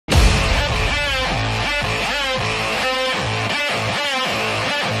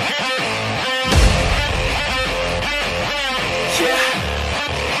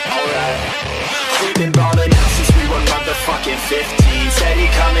fucking 15. Steady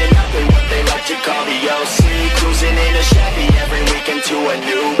coming up in what they like to call the OC. Cruising in a Chevy every weekend to a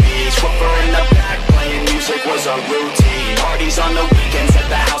new beach. Whooper in the back playing music was a routine. Parties on the weekends at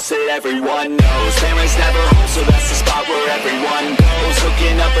the house that everyone knows. Parents never home, so that's the spot where everyone goes.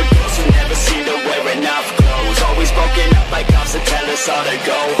 Hooking up with girls who never seem to wear enough clothes. Always broken up by cops that tell us all to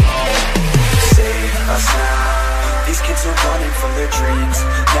go home. Save us now. These kids are running from their dreams,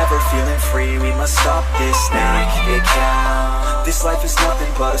 never feeling free. We must stop this, make it count. This life is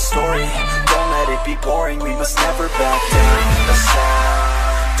nothing but a story. Don't let it be boring. We must never back down. The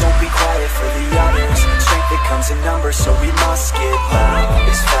sound. Don't be quiet for the others. Strength that comes in numbers, so we must get loud.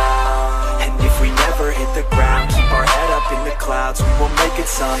 It's found. And if we never hit the ground, keep our head up in the clouds, we will make it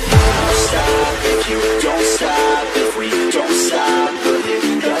somehow. Don't stop if you don't stop. If we don't stop, we'll hit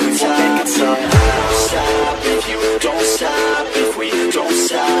the top. Make it somehow. Don't stop if you don't stop. If we don't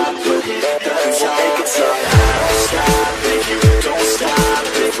stop, we'll hit the top. Make it somehow. Don't stop if you don't stop.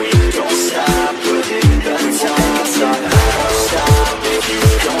 If we don't stop, we'll hit the top. Make it somehow. Don't stop if you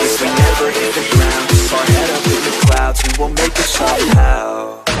don't If we stop. never hit the ground, keep our head up in the clouds, we will make it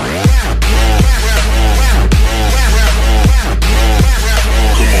somehow.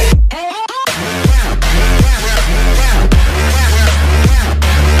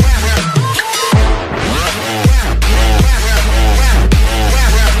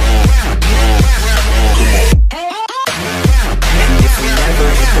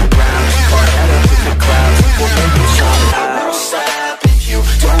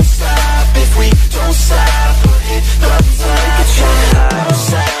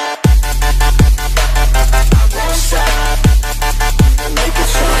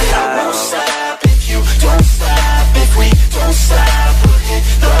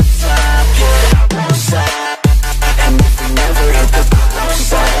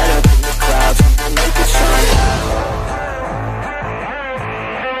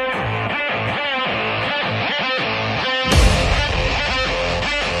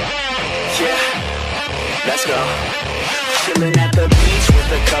 Let's go. Chilling at the beach with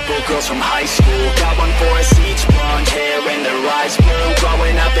a couple girls from high school. Got one for us each, blonde hair and their eyes blue.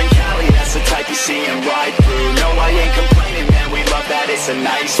 Growing up in Cali, that's the type you see and ride through. No, I ain't complaining, man, we love that, it's a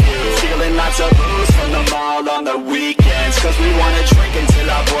nice view. Stealing lots of booze from the mall on the weekends, cause we wanna drink until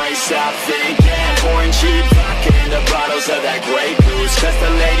our brains stop thinking. Pouring cheap vodka into bottles of that Grey Goose, cause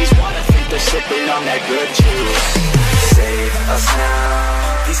the ladies wanna think they're sipping on that good juice. Save us now.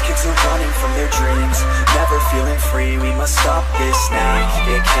 These kids are running from their dreams, never feeling free. We must stop this,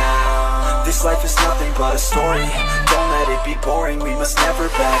 make it count. This life is nothing but a story. Don't let it be boring. We must never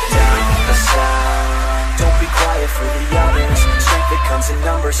back down. The sound. Don't be quiet for the others. Strength that comes in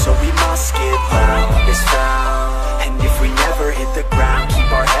numbers, so we must get loud. It's found. And if we never hit the ground, keep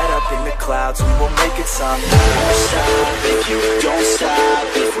our head up in the clouds, we will make it somehow. Don't stop if you don't stop.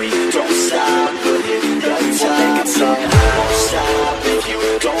 If we don't stop, we'll hit the top. Make it somehow. Don't stop if you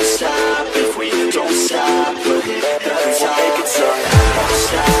don't stop. If we don't stop, we'll hit the top. Make it somehow. Don't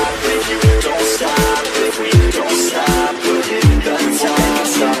stop if you don't stop. If we don't stop, we'll hit the top. Make it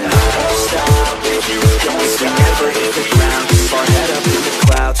somehow. Don't stop if you don't If we stop. never hit the ground, keep our head up in the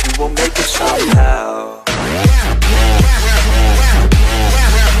clouds, we will make it somehow.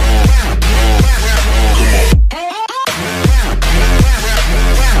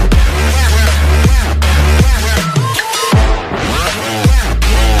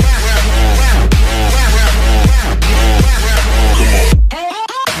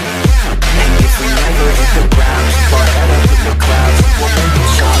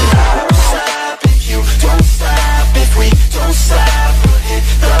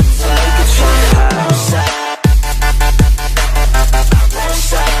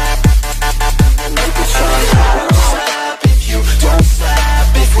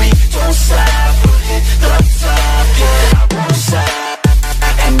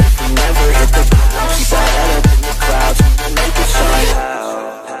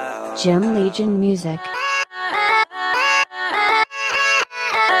 Gem Legion Music.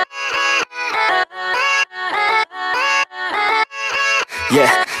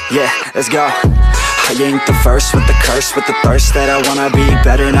 Yeah, let's go. I ain't the first with the curse, with the thirst that I wanna be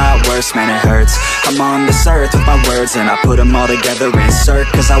better, not worse, man it hurts. I'm on this earth with my words and I put them all together,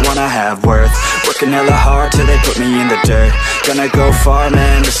 insert, cause I wanna have worth. Working hella hard till they put me in the dirt. Gonna go far,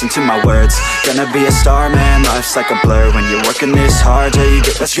 man, listen to my words. Gonna be a star, man, life's like a blur. When you're working this hard till you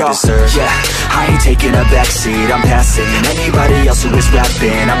get what you deserve. Yeah, I ain't taking a backseat, I'm passing anybody else who is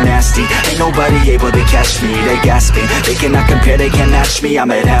rapping. I'm nasty, ain't nobody able to catch me. They gasping, they cannot compare, they can't match me.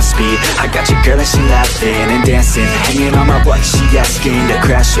 I'm at half speed, I got your girl and she laughing and dancing, hanging on my butt, she asking to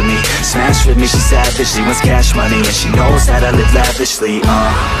crash with me, smash with me, she savage, she wants cash money, and she knows that I live lavishly.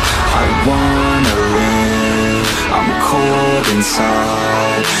 I wanna live, I'm cold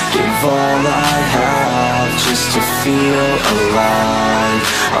inside, give all I have just to feel alive.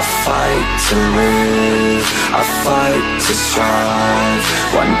 I fight to live, I fight to strive,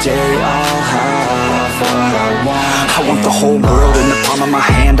 one day I'll have what I want. I want the whole world in the palm of my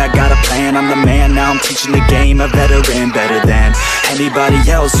hand, I got a plan, I'm the man, now I'm teaching the game, a veteran, better than anybody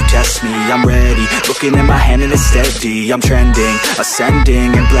else who tests me. I'm ready, looking at my hand and it's steady, I'm trending,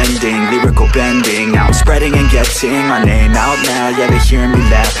 ascending and blending, lyrical bending, now I'm spreading and getting my name out now, yeah, they hearing me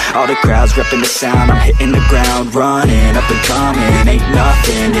laugh, all the crowds repping the sound, I'm hitting the ground, running, up and coming, ain't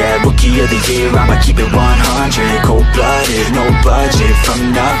nothing, yeah, rookie of the year, I'ma keep it 100, cold-blooded, no budget,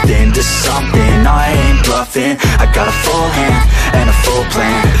 from nothing to something, I ain't bluffing, I got a full hand and a full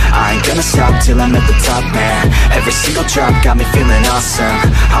plan, I ain't gonna stop till I'm at the top, man, every single drop got me feeling awesome,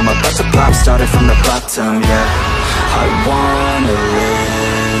 I'm about to pop, started from the bottom, yeah, I wanna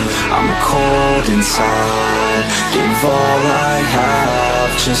live, I'm cold inside, give all I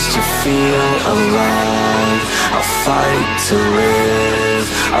have just to feel alive, I fight to live,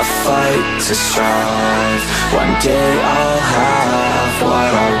 I fight to strive, one day I'll have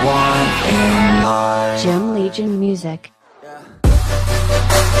what I want in life. Gem Legion Music.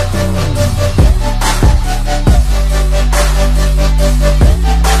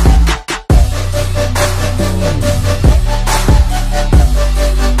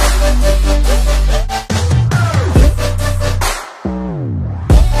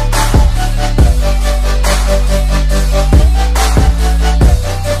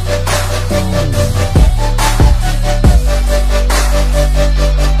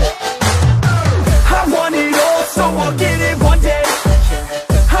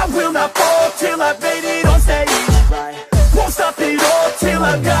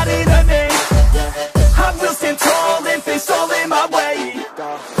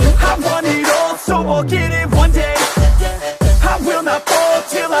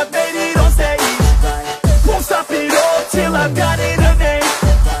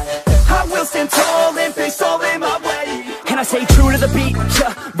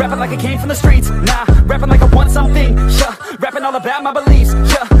 Like I came from the streets, nah, rapping like I want something, yeah, rapping all about my beliefs,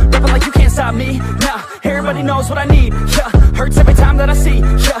 yeah, rapping like you can't stop me, nah, everybody knows what I need, yeah, hurts every time that I see,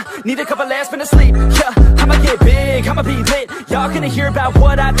 yeah, need a couple last minutes sleep, yeah, I'ma get big, I'ma be lit, y'all gonna hear about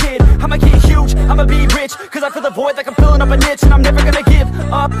what I did, I'ma get huge, I'ma be rich, cause I feel the void like I'm filling up a niche, and I'm never gonna give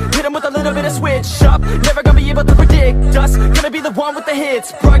up, hit 'em with a little bit of switch up, never gonna be able to predict us, gonna be the one with the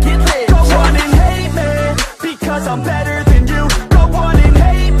hits, bro, get lit. Go on and hate me, because I'm better than you, go on and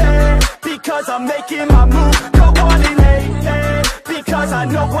hate me, because I'm making my move, go on and hate me, because I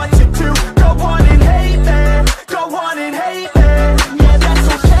know what to do, go on and hate me, go on and hate me, yeah, that's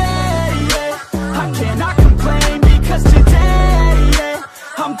okay, yeah, I cannot complain, because today,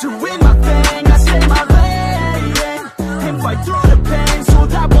 yeah, I'm doing my thing, I stay my lane, and fight through the pain, so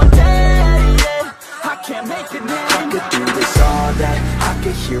that one day, yeah, I can make a name. I could do this all day, I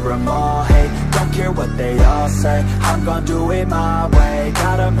could hear them all hate, don't care what they all say, I'm gonna do it my way,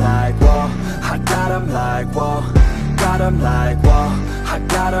 got them like, whoa, I got them like, whoa, got them like, whoa, I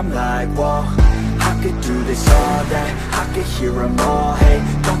got them like, whoa, I could do this all day, I could hear them all hate,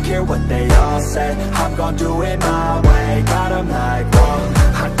 don't care what they all say, I'm gonna do it my way, got them like, whoa,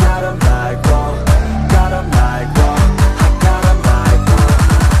 I got them like, whoa, got them like, whoa, I got them like, whoa,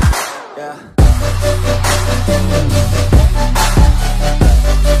 yeah.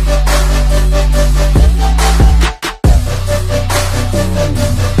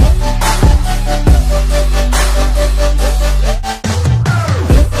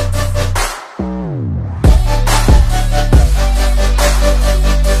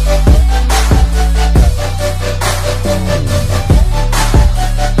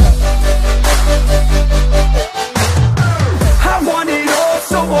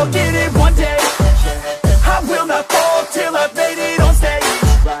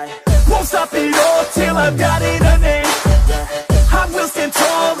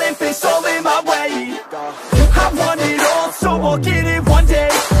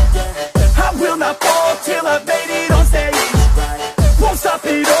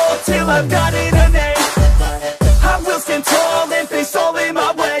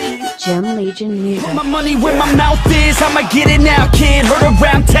 Gem Legion Music. Put my money where my mouth is, I'ma get it now, kid. Heard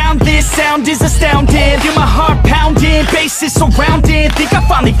around town, this sound is astounding. Feel my heart pounding, bass is surrounding. Think I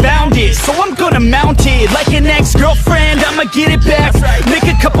finally found it, so I'm gonna mount it. Like an ex-girlfriend, I'ma get it back. Make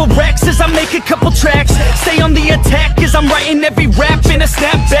a couple racks as I make a couple tracks. Stay on the attack as I'm writing every rap in a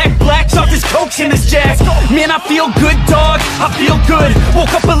snapback. Blacks off his coke in his jack. Man, I feel good, dog, I feel good.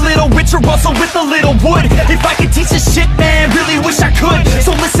 Woke up a little richer, also with a little wood. If I could teach this shit, man, really wish I could.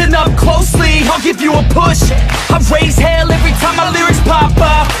 So listen up closely, I'll give you a push. I raise hell every time my lyrics pop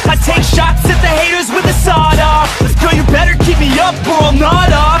off. I take shots at the haters with a sawed off. Girl, you better keep me up or I'll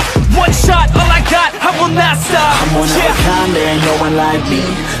nod off. One shot, all I got, I will not stop. I'm one of a kind, there ain't no one like me.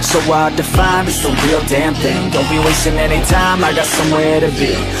 So hard to find, it's the real damn thing. Don't be wasting any time, I got somewhere to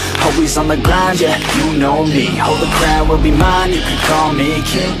be. Always on the grind, yeah, you know me. Hold the crown will be mine, you can call me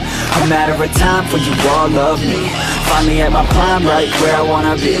king. A matter of time for you all love me. Finally at my prime, right where I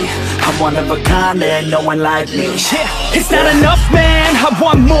wanna be. I'm one of a kind, there ain't no one like me. Yeah, it's not enough, man, I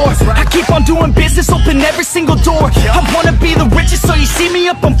want more. I keep on doing business, open every single door. I wanna be the richest, so you see me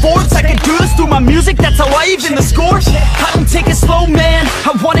up on Forbes. I can do this through my music, that's how I even the score. I don't take it slow, man,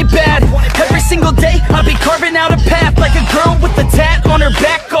 I want it bad. Every single day, I'll be carving out a path. Like a girl with a tat on her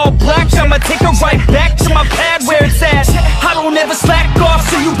back, all black. I'ma take her right back to my pad where it's at. I don't ever slack off,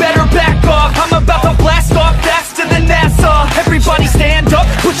 so you better back off. I'm about to blast off faster than NASA. Everybody stand up,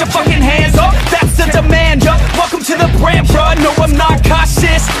 put your fucking hands up. That's the demand, yup. Welcome to the brand, bruh. No, I'm not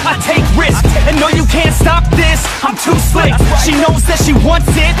cautious, I take risks. And no, you can't stop this, I'm too slick. She knows that she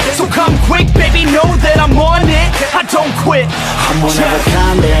wants it, so come quick, baby, know that I'm on it. I don't quit. I'm one of a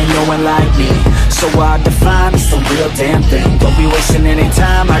kind, there ain't no one like me. So hard to find, it's the real damn thing. Don't be wasting any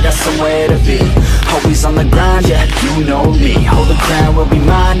time, I got somewhere to be. Always on the grind, yeah, you know me. Hold the crown will be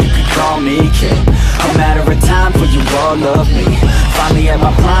mine, you can call me king. A matter of time for you all love me. Finally at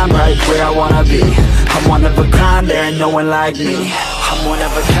my prime, right where I wanna be. I'm one of a kind, there ain't no one like me. I'm one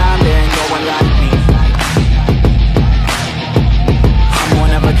of a kind, there ain't no one like me. I'm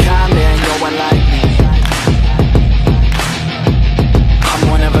one of a kind, there ain't no one like me. I'm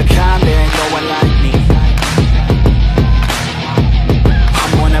one of a kind, there ain't no one like me.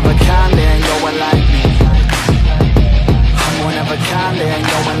 I'm one of a kind, there ain't no one like me. I'm one of a kind, there ain't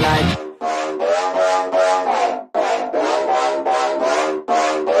no one like me.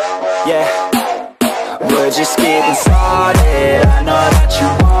 Yeah, we're just getting started. I know that you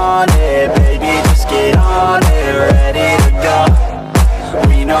want it, baby, just get on it, ready to go.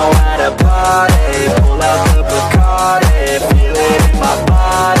 We know how to party, pull out the Bacardi, feel it in my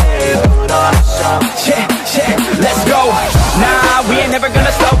body, put on a show. Yeah, yeah, let's go. Nah, we ain't never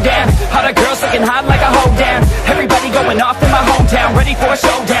gonna slow down. All the girls looking hot like a hoe down. Everybody going off in my hometown, ready for a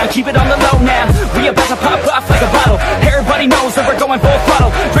showdown. Keep it on the low now, we about to pop off like a bottle. Everybody knows that we're going full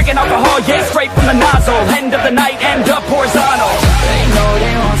throttle. Drinking alcohol, yeah, straight from the nozzle. End of the night, end up horizontal. They know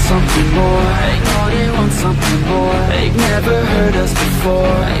they want something more. They know they want something more. They've never heard us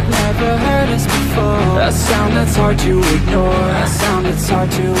before. They've never heard us before. A sound that's hard to ignore. A sound that's hard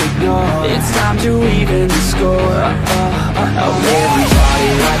to ignore. It's time to even the score. Everybody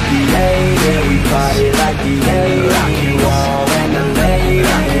like the lady, everybody like the lady. Rock and roll and the lady,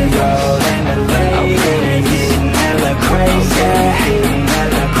 rock and roll and the lady. Getting hella crazy, getting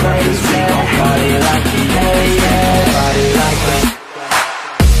hella crazy. Party like the lady, party like the.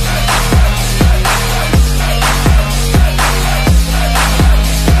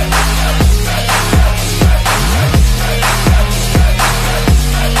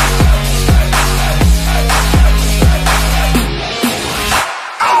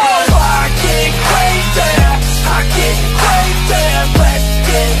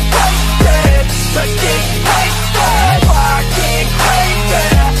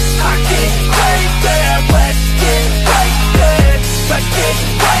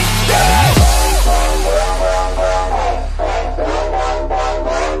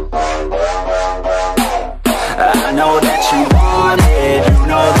 I know that you want it, you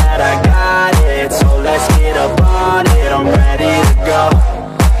know that I got it. So let's get up on it, I'm ready to go.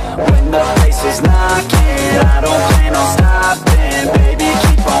 When the place is knocking, I don't plan on stopping. Baby,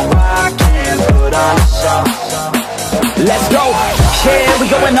 keep on rocking, put on a show. Let's go, yeah, we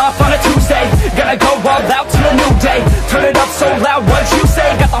going off on a Tuesday. Gonna go all out till a new day. Turn it up so loud, what you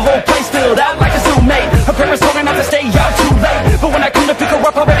say? Got the whole place filled out like a Zoom mate. Her parents told her not to stay out too late, but when I come to pick her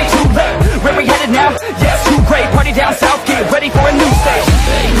up, already too late. Where we headed now? Yeah, it's too great. Party down south, get ready for a new stage.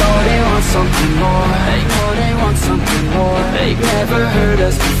 They know they want something more. They know they want something more. They've never heard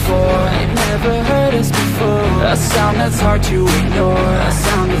us before. They've never heard us before. A sound that's hard to ignore. A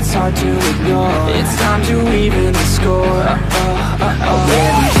sound that's hard to ignore. It's time to even the score.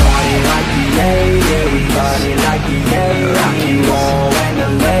 Everybody like the lady, everybody like the lady. Rock and roll and the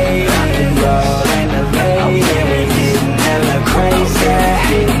lady, rock and roll and the lady. We're getting hella crazy,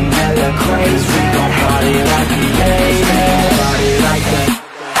 getting hella crazy. We gon' party like the lady, party like the.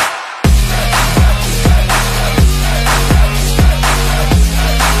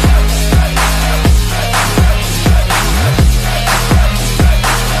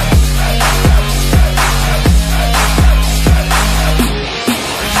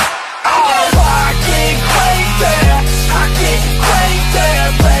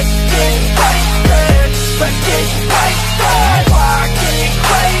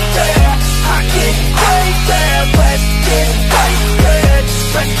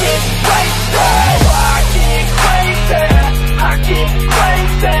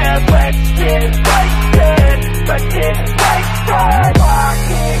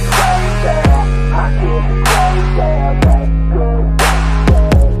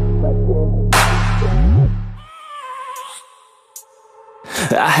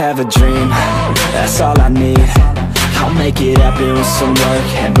 I have a dream, that's all I need. I'll make it happen with some work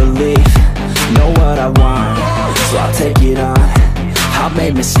and belief. Know what I want, so I'll take it on. I've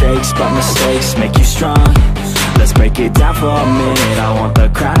made mistakes, but mistakes make you strong. Let's break it down for a minute. I want the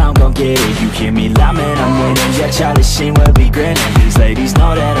crown, I'm gon' get it. You hear me loud, man, I'm winning. Yeah, Charlie Sheen will be grinning. These ladies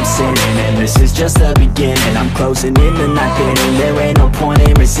know that I'm sinning, and this is just the beginning. I'm closing in the ninth inning. There ain't no point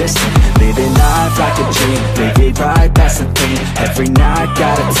in resisting. Living life like a dream, live it right, that's the thing. Every night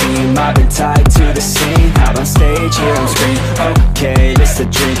got a team, I've been tied to the scene. Out on stage, here I'm screaming, okay, it's a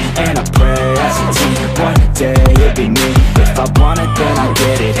dream. And I pray as a team, one day it'll be me. If I want it, then I'll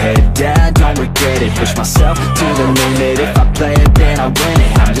get it. Head down, don't regret it. Push myself to the limit. If I play it, then I win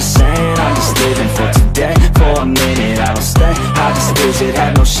it. I'm just saying, I'm just living for today, for a minute. I don't stay, I just visit,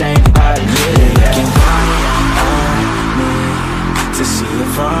 have no shame, I admit it. Looking right at me to see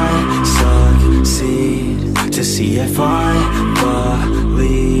if I succeed, to see if I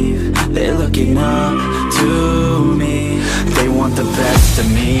believe. They're looking up to me. They want the best of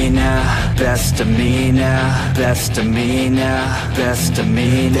me now, best of me now, best of me now, best of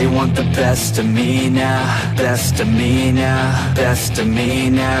me. They want the best of me now, best of me now, best of me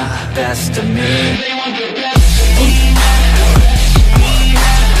now, best of me. They want the best of me now.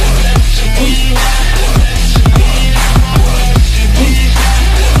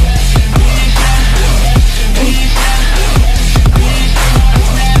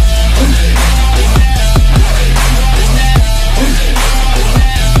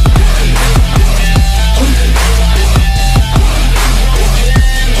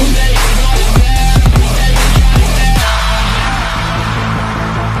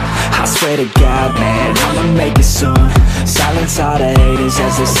 Swear to God, man, I'ma make it soon. Silence all the haters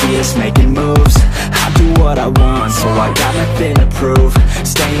as they see us making moves. I do what I want, so I got nothing to prove.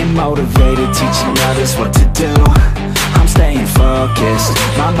 Staying motivated, teaching others what to do. I'm staying focused,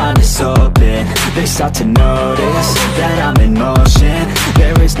 my mind is open. They start to notice that I'm in motion.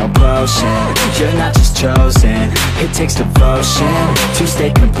 There is no potion, you're not just chosen. It takes devotion to stay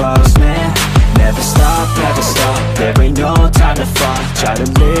composed, man. Never stop, there ain't no time to fall. Try to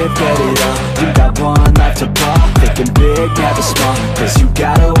live, get it up, you got one life to ball. Thinking big, never small, cause you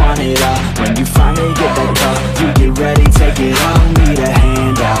gotta want it all. When you finally get that call, you get ready, take it on. Need a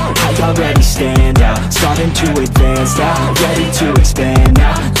handout, I already stand out. Starting to advance now, ready to expand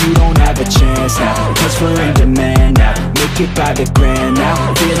now. You don't have a chance now, cause we're in demand now. Make it by the grand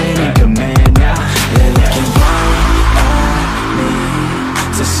now, feeling in command now. They're looking right at me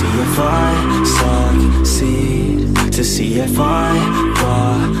to see if I succeed, to see if I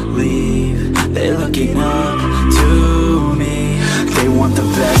believe. They're looking up to me. They want the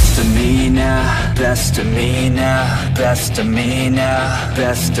best of me now, best of me now, best of me now,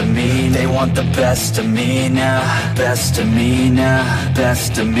 best of me. They want the best of me now, best of me now,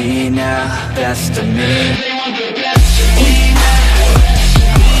 best of me now, best of me. They want the best of me now.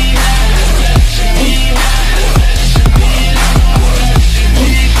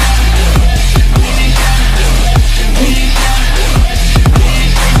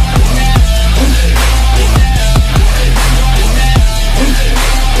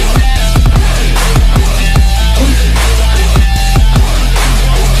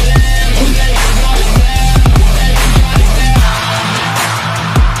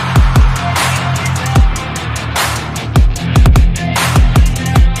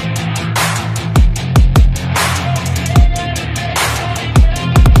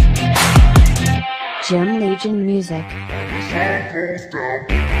 Gym Legion Music.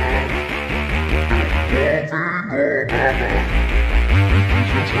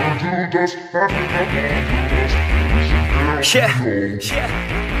 Yeah.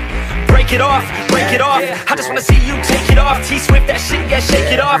 Break it off, break it off. I just wanna see you take it off. T-Swift, that shit, yeah,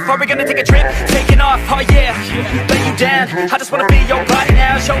 shake it off. Are we gonna take a trip? Taking off, oh yeah. Lay you down, I just wanna be your body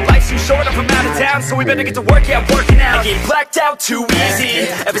now. Your life's too short, I'm from out of town, so we better get to work, yeah, working out. I get blacked out too easy,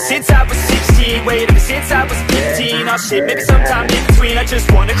 ever since I was 16. Wait, ever since I was 15. Oh shit, maybe sometime in between. I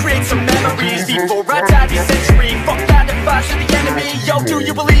just wanna create some memories before I die this century. Fuck 9 to 5 to the enemy. Yo, do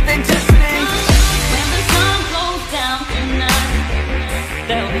you believe in destiny? When the sun goes down tonight,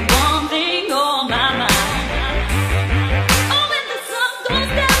 there'll be one thing on my mind. Oh, when the sun goes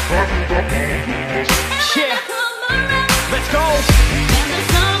down, yeah, let's go. when the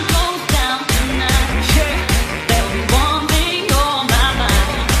sun goes down tonight, Yeah, there'll be one thing on my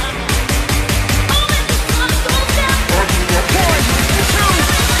mind. Oh, when the sun goes down, 1, 2,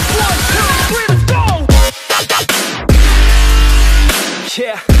 1, 2, 3, let's go.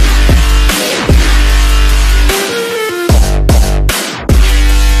 Yeah.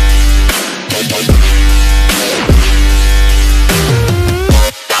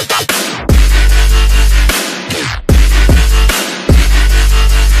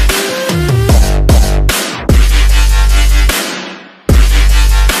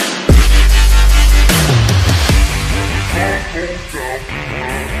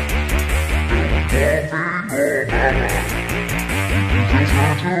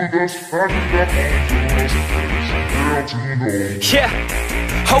 Yeah,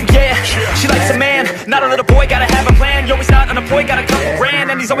 oh yeah, she likes a man, not a little boy, gotta have a plan. Yo, he's not unemployed, got a couple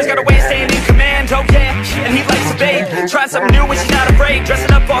grand, and he's always got a way of staying in command. Oh yeah, and he likes a babe, trying something new and she's not afraid.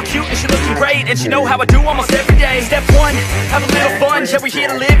 Dressing up all cute and she looking great, and she know how I do almost every day. Step one, have a little fun, yeah, we're here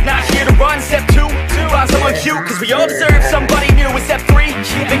to live, not here to run. Step two, find someone cute, cause we all deserve somebody new. And step three,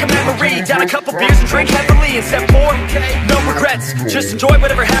 make a memory, down a couple beers and drink heavily. And step four, no regrets, just enjoy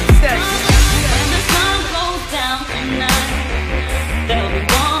whatever happens next. When the sun goes down tonight, there'll be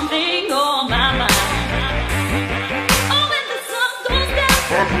one thing on my mind. Oh, when the sun goes down,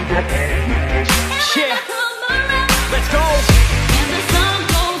 Yeah, come around. let's go. When the sun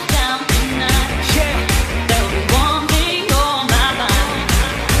goes down tonight, Yeah, there'll be one thing on my mind.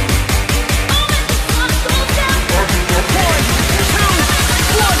 Oh, when the sun goes down, 1, 2,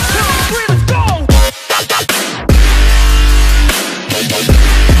 1, 2, 3, let's go.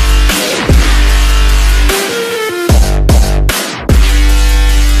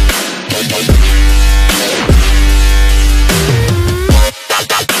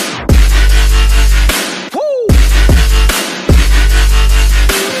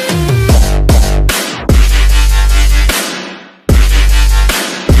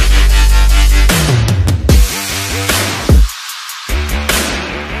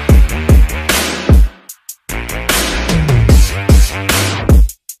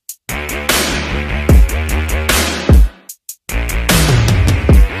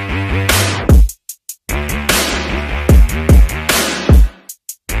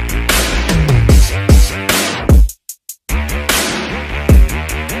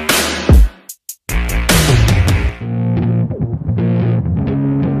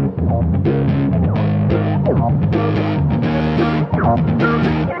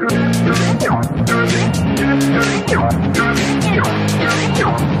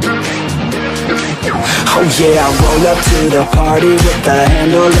 Oh yeah, I roll up to the party with the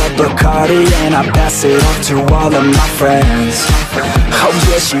handle of Bacardi, and I pass it off to all of my friends. Oh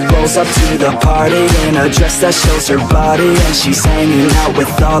yeah, she rolls up to the party in a dress that shows her body, and she's hanging out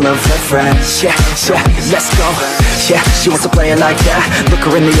with all of her friends. Yeah, yeah, let's go. Yeah, she wants to play it like that. Look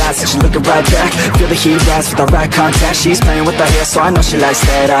her in the eyes and she's looking right back. Feel the heat rise with the right contact. She's playing with her hair, so I know she likes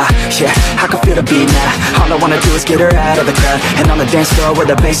that. Yeah, I can feel the beat now. All I wanna do is get her out of the crowd, and on the dance floor with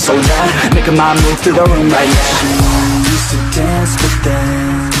the bass so loud, making my move through the room right now. She used to dance, but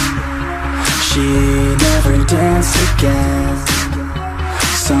then she never danced again.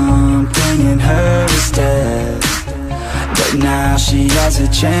 Something in her is dead, but now she has a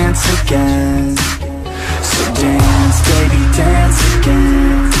chance again. So dance, baby, dance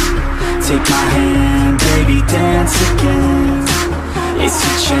again. Take my hand, baby, dance again. It's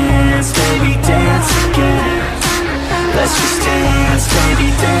your chance, baby, dance again. Let's just dance, baby,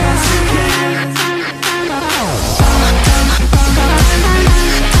 dance again.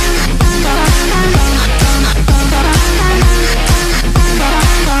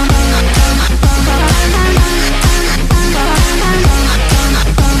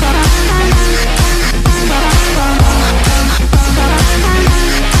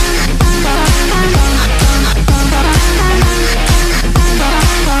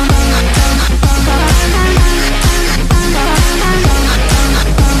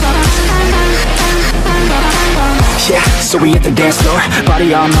 So we hit the dance floor,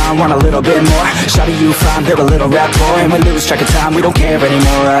 body on mine, want a little bit more. Shawty, you fine, they're a little rap boy, and we lose track of time, we don't care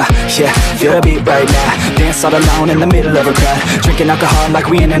anymore. Yeah, feel the beat right now. Dance all alone in the middle of a crowd, drinking alcohol like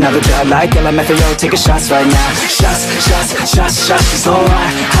we in another job. Like LMFAO, taking shots right now. Shots, shots, shots, shots. She's so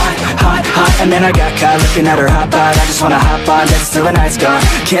hot, hot, hot, hot. And then I got caught looking at her hot bod. I just wanna hop on, dance till the night's gone.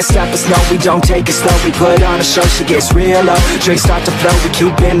 Can't stop us, no, we don't take it slow. We put on a show, she gets real low. Drinks start to flow, we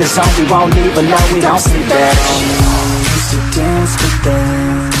keep in the zone. We won't leave alone, we don't sleep at all. To dance, but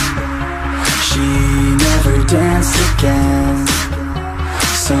then she never danced again.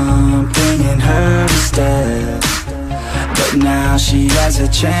 Something in her is dead, but now she has a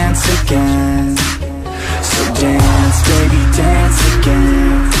chance again. So dance, baby, dance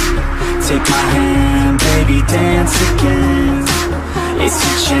again. Take my hand, baby, dance again. It's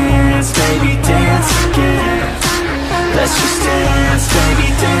your chance, baby, dance again. Let's just dance, baby,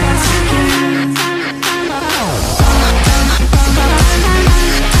 dance again.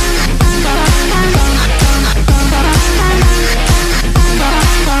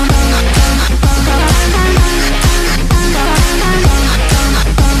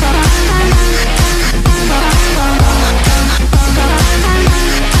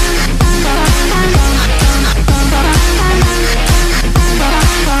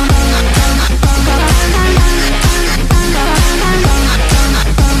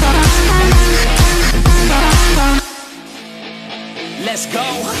 let's go.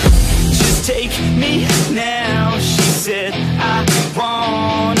 Just take me now, she said, I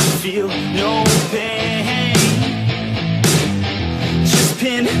wanna feel no pain. Just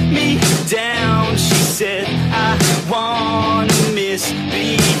pin me down, she said, I wanna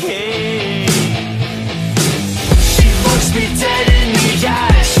misbehave. She looks me dead in the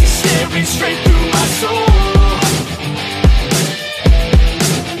eyes, she's staring straight through my soul.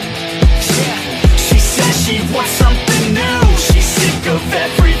 Yeah, she says she wants something new, she's sick of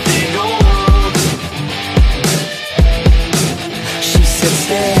everything old. She said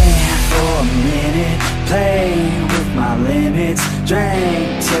stay for a minute, play with my limits,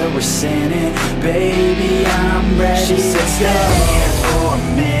 drink till we're sinning, baby I'm ready. She said stay for a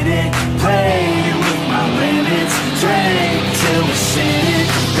minute, play with my limits, drink till we're sinning,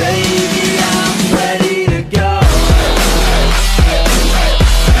 baby I'm ready to go.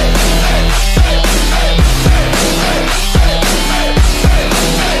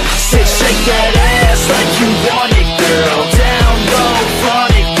 Say shake that ass like you want it, girl. Down low,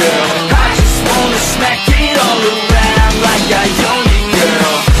 front it, girl. I just wanna smack it all around like I own it,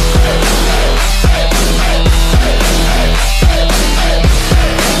 girl.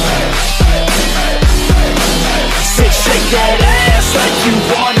 Say shake that ass like you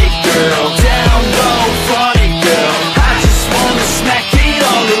want it, girl. Down low, front it, girl. I just wanna smack it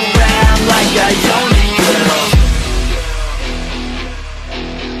all around like I own it, girl.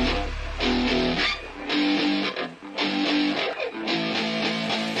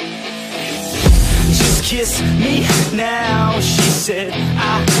 Just kiss me now, she said,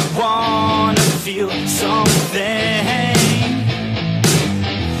 I wanna feel something.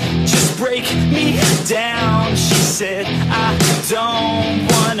 Just break me down, she said, I don't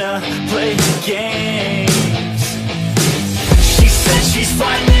wanna play games. She said she's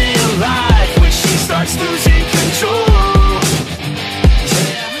finally alive when she starts losing control.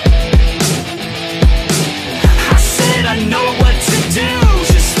 I said I know what to do,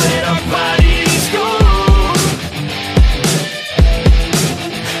 just let our bodies go.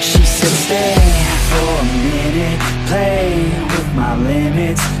 She said stay for a minute, play with my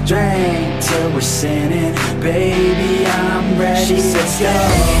limits, drink till we're sinning, baby I'm ready. She said stay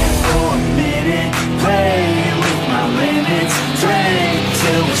for a minute, play with my limits, drink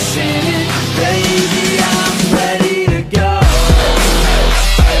till we're sinning, baby I'm ready to go.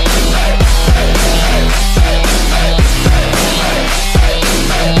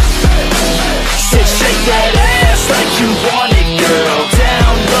 Said shake that ass like you want it, girl.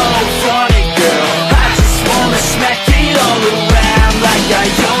 Down low, front it, girl. I just wanna smack it all around like I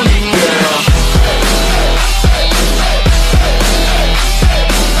own it, girl.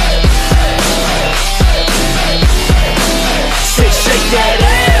 Say shake that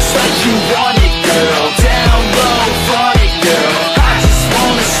ass like you want it, girl. Down low, front it, girl. I just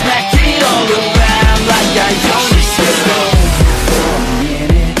wanna smack it all around like I own it, girl. For a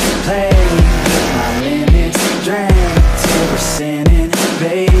minute, play with my limits, drink till we're sinning,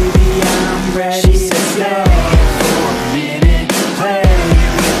 baby I'm ready to go. For a minute, play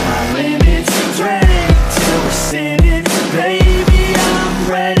with my limits, drink till we're sinning, baby I'm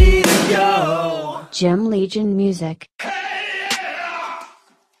ready to go. Gym Legion Music.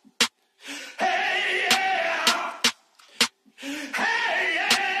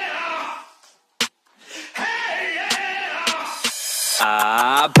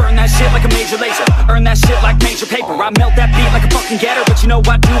 I burn that shit like a major laser, earn that shit like major paper. I melt that beat like a fucking getter, but you know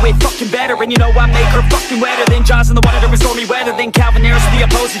I do it fucking better. And you know I make her fucking wetter than Jaws in the water during stormy weather, than Calvin Harris with the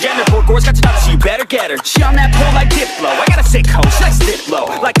opposing gender. Poor Gore's got to know, so you better get her. She on that pole like Diplo, I got a sick hoe, she likes to dip low.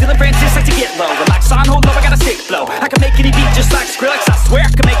 Like Dylan Francis likes to get low, relax on, hold low, I got a sick flow. I can make any beat just like Skrillex, I swear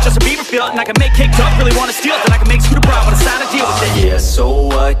I can make Justin Bieber feel it. And I can make Kick Duck really wanna steal it, then I can make Scooter Braun wanna sign a deal with it. Yeah, so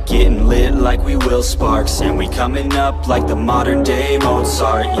what? Getting lit like we Will Sparks, and we coming up like the modern day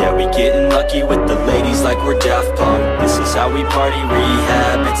Mozart. Yeah, we getting lucky with the ladies like we're Daft Punk. This is how we party,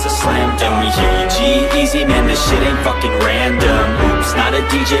 rehab, it's a slam dunk. And we hear you G-Eazy, man, this shit ain't fucking random. Oops, not a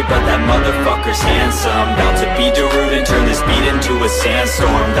DJ, but that motherfucker's handsome. About to be Darude and turn this beat into a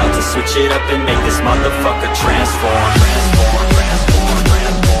sandstorm. About to switch it up and make this motherfucker transform.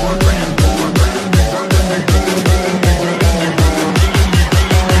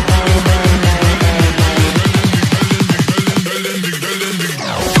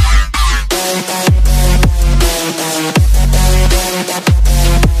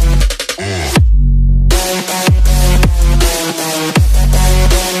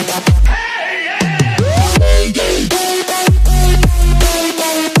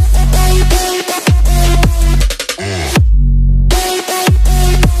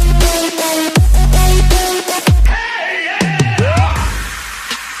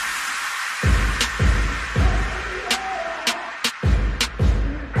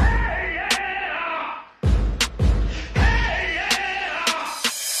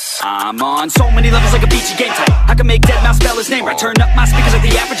 on so many levels like a beachy game type. I can make dead mouse spell his name right. Turn up my speakers like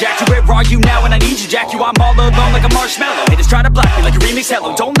the Afrojack. Where are you now when I need you, Jack? You, I'm all alone like a marshmallow. Haters try to block me like a remix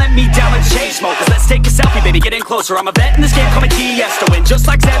hello. Don't let me down like the chain smokers. Let's take a selfie, baby, get in closer. I'm a vet in this game, call me Tiesto. And just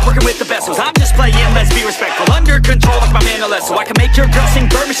like Zed, working with the vessels, I'm just playing, let's be respectful. Under control like my man Alesso. I can make your girl sing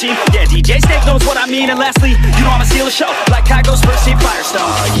Bird Machine. Yeah, DJ Snake knows what I mean. And lastly, you know I'ma steal a show like Kygo's first seat Firestone.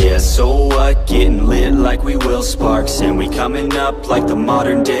 Yeah, so what? Getting lit like we Will Sparks. And we coming up like the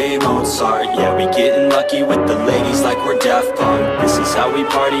modern day Mozart. Yeah, we getting lucky with the ladies like we're Daft Punk. This is how we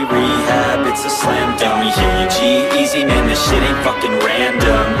party, rehab, it's a slam dunk. We hear you G-Eazy, man, this shit ain't fucking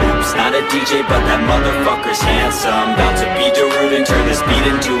random. Oops, not a DJ, but that motherfucker's handsome. About to be Darude and turn this beat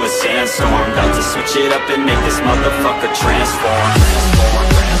into a sandstorm. About to switch it up and make this motherfucker transform.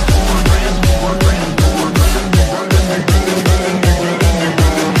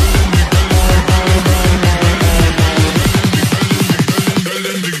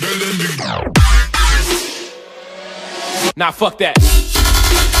 Nah, fuck that.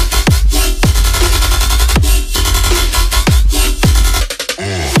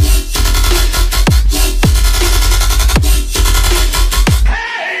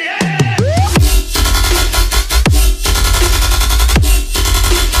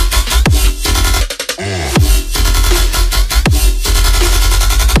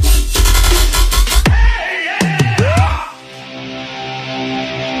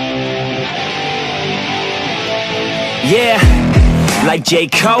 Yeah, like J.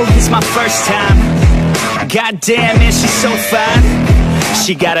 Cole, it's my first time. Goddamn, man, she's so fine.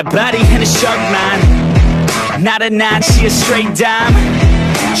 She got a body and a sharp mind. Not a 9, she a straight dime.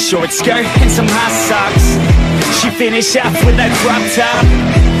 Short skirt and some high socks. She finish off with that crop top.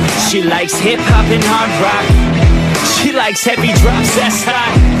 She likes hip-hop and hard rock. She likes heavy drops, that's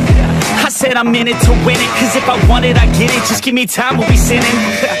hot. I said I'm in it to win it, cause if I want it, I get it. Just give me time, we'll be sinning.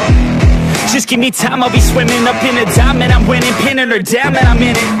 Just give me time, I'll be swimming up in a diamond. I'm winning, pinning her down, and I'm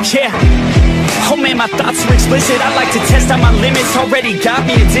in it, yeah. Oh man, my thoughts are explicit. I like to test out my limits, already got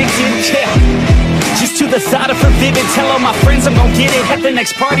me addicted, yeah. Just to the thought of her vivid. Tell all my friends I'm gon' get it. At the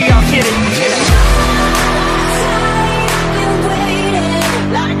next party, I'll hit it, yeah.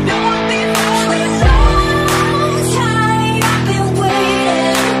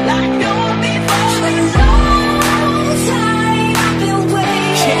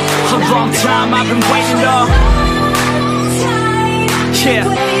 Long time I've been waiting on. Yeah,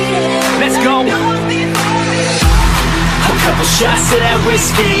 let's go. A couple shots of that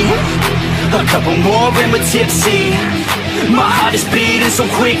whiskey, a couple more and we're tipsy. My heart is beating so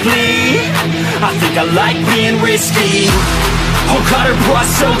quickly, I think I like being risky. Oh God, her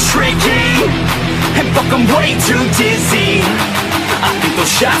boy's so tricky, and fuck, I'm way too dizzy. I think those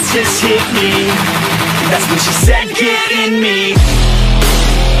shots just hit me. That's when she said, get in me.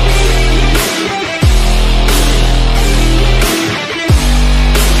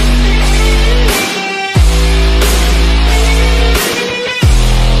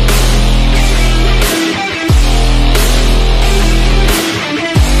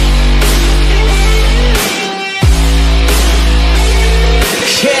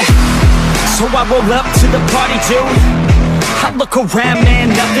 So I roll up to the party, dude. I look around, man,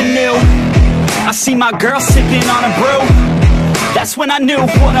 nothing new. I see my girl sipping on a brew. That's when I knew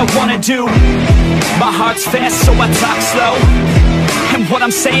what I wanna do. My heart's fast, so I talk slow. And what I'm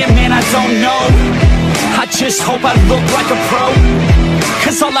saying, man, I don't know. I just hope I look like a pro,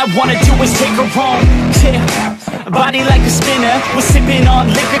 cause all I wanna do is take her home, yeah. Body like a spinner, we're sipping on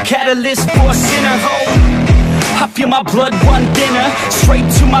liquor, catalyst for a sinner, oh. I feel my blood run thinner, straight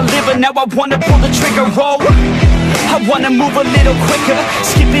to my liver. Now I wanna pull the trigger, roll. I wanna move a little quicker,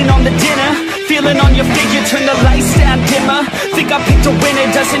 skipping on the dinner, feeling on your figure, turn the lights down dimmer. Think I picked a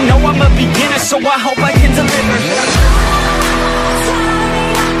winner, doesn't know I'm a beginner, so I hope I can deliver.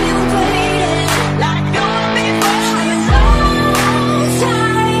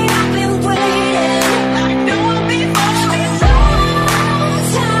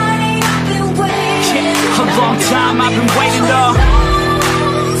 Long time I've been waiting on.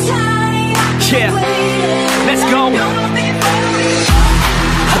 Yeah, let's go.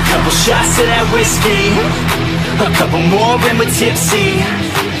 A couple shots of that whiskey, a couple more and we're tipsy.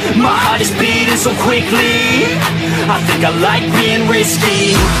 My heart is beating so quickly, I think I like being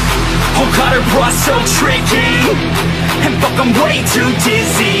risky. Oh God, her boy's so tricky, and fuck, I'm way too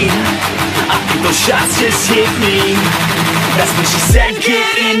dizzy. I think those shots just hit me. That's when she said, get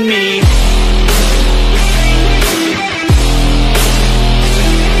in me.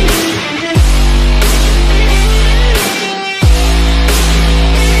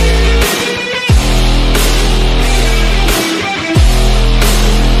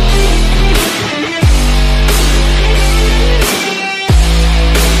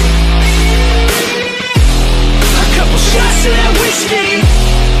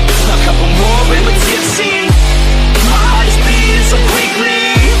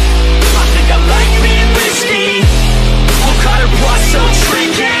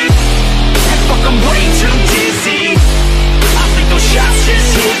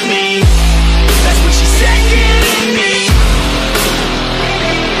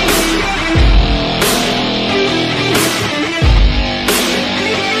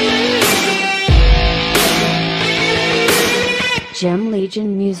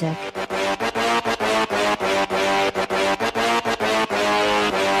 Legion Music.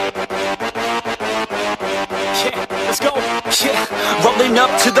 Let's go, yeah. Rolling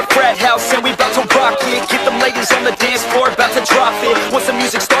up to the frat house and we about to rock it. Get them ladies on the dance floor, about to drop it. Once the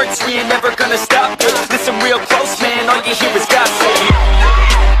music starts, we ain't never gonna stop it. Listen real close, man, all you hear is gossip.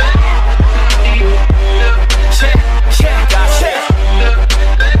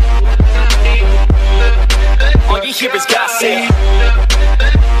 All you hear is gossip.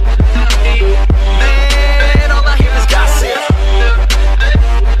 Man, all I hear is gossip.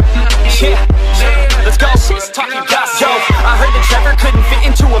 Yeah, let's go. She's talking gossip. Yo, I heard that Trevor couldn't fit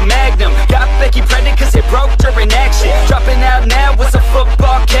into a Magnum. Got Becky pregnant cause it broke during action. Dropping out now was a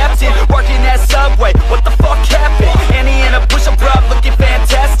football captain. Working at Subway, what the fuck happened? Annie in a push-up bra looking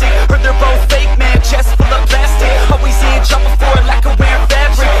fantastic. Heard they're both fake, man, chest full of plastic. Always in trouble for a lack of wearing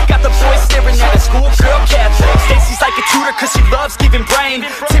fabric. Got the boys staring at a schoolgirl captain. Stacy's like a tutor cause she loves giving brain.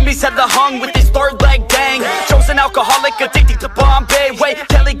 Timmy's had the hung with his third leg, dang. Joe's an alcoholic addicted to Bombay. Wait,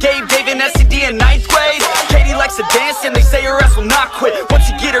 Kelly gave Dave an STD in 9th grade. Katie likes to dance and they say her ass will not quit. Once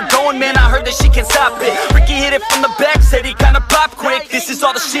you get her going, man, I heard that she can't stop it. Ricky hit it from the back, said he kinda pop quick. This is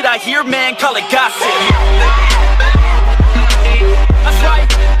all the shit I hear, man, call it gossip. That's right,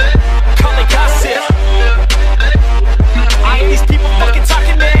 call it gossip. I hear these people fucking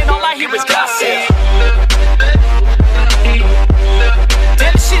talking, man, all I hear is gossip.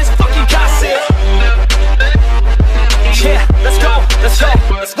 Damn, this shit is fucking gossip. Yeah, let's go, let's go,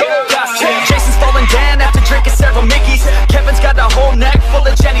 let's go, gossip. Jason's falling down after drinking several Mickeys. Kevin's got a whole neck full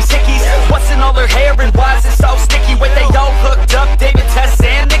of Jenny's hickeys. What's in all her hair and why is it so sticky? Wait, they all hooked up, David, Tess,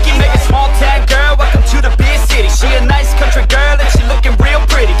 and Nikki. Make a small town girl, welcome to the big city. She a nice country girl and she looking real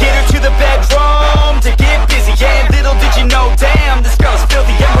pretty. Get her to the bedroom to get busy. Yeah, little did you know, damn, this girl's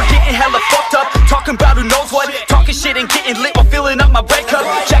filthy. And we're getting hella fucked up, talking about who knows what. Talking shit and getting lit while filling up my bread cup.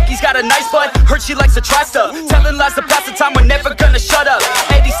 Jackie's got a nice butt, heard she likes to try stuff. Telling lies to pass the time, we're never gonna shut up.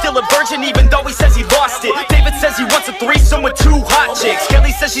 Eddie's still a virgin even though he says he lost it. David says he wants a threesome with 2 hot chicks.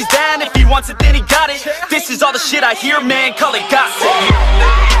 Kelly says she's down, if he wants it then he got it. This is all the shit I hear, man, call it gossip.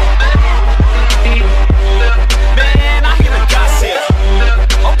 Man, I hear the gossip.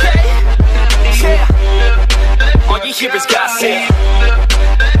 Okay, yeah. All you hear is gossip.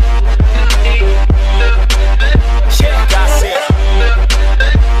 Yeah, gossip.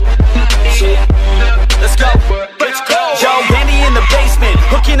 Yeah, let's go, let's go. Yo, Andy in the basement,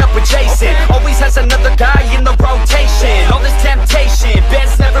 hooking up with Jason. Always has another guy in the rotation. All this temptation,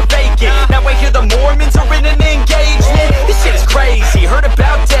 bed's never vacant. Now I hear the Mormons are in an engagement. This shit is crazy, heard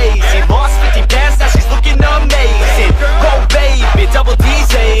about Daisy. Lost 50 pounds, now she's looking amazing. Oh baby, double D's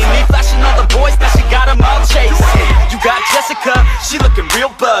me. Flashing all the boys, now she got them all chasing. You got Jessica, she looking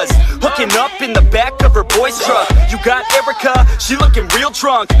real buzzed. Hooking up in the back of her boy's truck. You got Erica, she looking real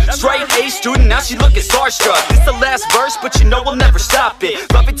drunk. Straight A student, now she looking starstruck. This the last verse, but you know we'll never stop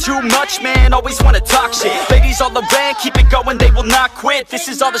it. Love it too much, man, always wanna talk shit. Ladies all around, keep it going, they will not quit. This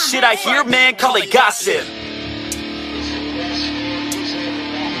is all the shit I hear, man, call it gossip.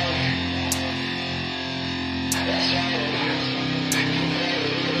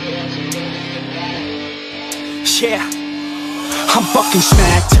 Yeah, I'm fucking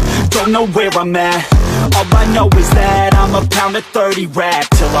smacked, don't know where I'm at. All I know is that I'm a pound of 30 rap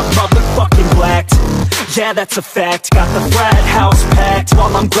till I'm motherfucking blacked. Yeah, that's a fact, got the frat house packed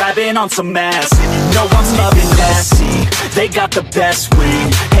while I'm grabbing on some ass. No, I'm loving messy, they got the best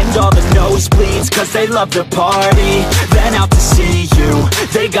wing and all the nosebleeds cause they love to party. Then out to see you,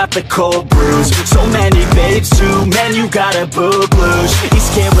 they got the cold brews. So many babes too, man, you got a boo-blues.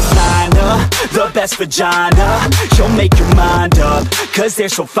 East Carolina, the best vagina. You'll make your mind up, cause they're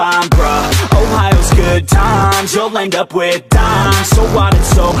so fine, bruh. Ohio's good times, you'll end up with dimes. So odd and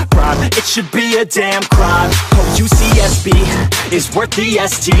so prime, it should be a damn crime. Oh, UCSB is worth the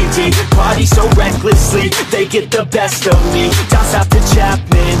STD. Party so recklessly, they get the best of me. Down south to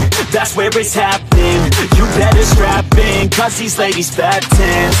Chapman, that's where it's happening. You better strap in, cause these ladies fat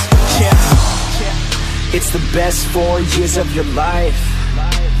tens. Yeah, it's the best 4 years of your life.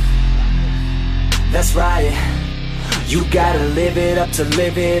 That's right, you gotta live it up to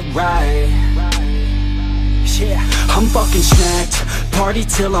live it right. Yeah, I'm fucking smacked, party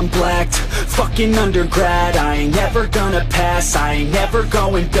till I'm blacked. Fucking undergrad, I ain't never gonna pass. I ain't never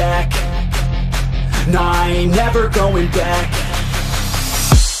going back. Nah, I ain't never going back.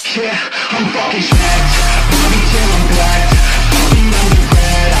 Yeah, I'm fucking smacked, party till I'm blacked. Fucking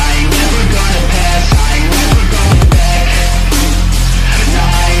undergrad, I ain't never gonna pass. I ain't never going back.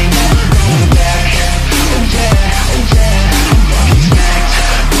 Nah, I ain't never going back. Oh yeah, I'm fucking smacked,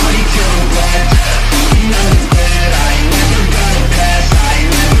 party till I'm blacked. Fucking undergrad, I ain't never gonna pass.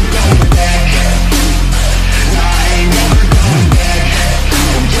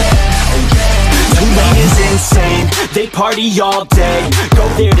 party all day. Go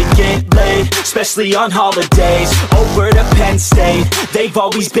there to get laid, especially on holidays. Over to Penn State, they've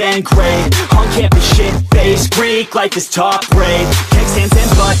always been great. On campus shit-faced, Greek life is top rate. Cake stands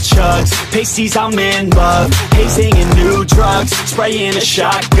and butt chugs, pasties I'm in love. Hazing and new drugs, spraying a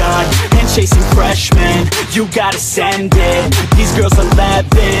shotgun. And chasing freshmen, you gotta send it. These girls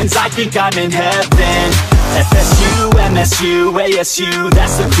 11s, I think I'm in heaven. FSU, MSU, ASU,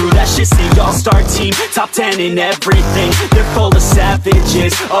 that's the crew, that's just the all-star team. Top 10 in everything, they're full of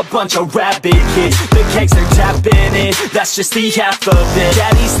savages, a bunch of rabid kids. The kegs they're tapping in, that's just the half of it.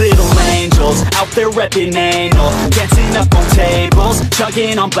 Daddy's little angels, out there repping anal, dancing up on tables,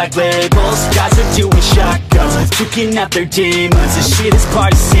 chugging on black labels. Guys are doing shotguns, puking out their demons. This shit is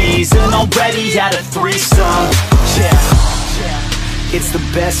party season, already had a threesome. Yeah, it's the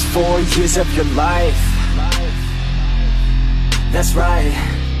best 4 years of your life. That's right,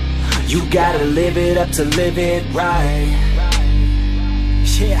 you gotta live it up to live it right.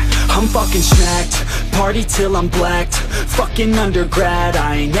 Yeah, I'm fucking smacked, party till I'm blacked. Fucking undergrad,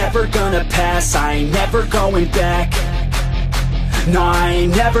 I ain't never gonna pass. I ain't never going back. No, I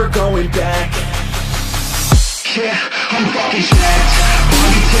ain't never going back. Yeah, I'm fucking smacked,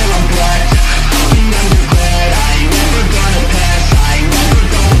 party till I'm blacked. Fucking undergrad, I ain't never gonna pass. I ain't never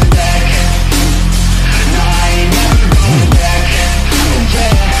going back. No, I ain't never going back. Oh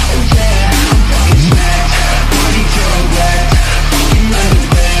yeah, I'm fucking smacked, party till I'm blacked. Fucking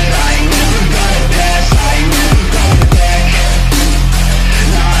undergrad, I ain't never gonna pass. I ain't never going back.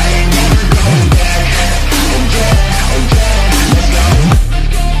 No, I ain't never going back. Oh yeah, let's go.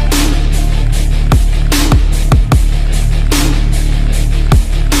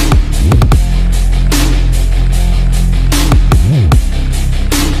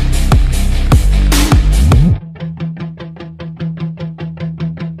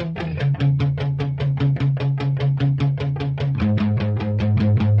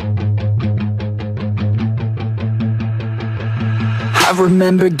 I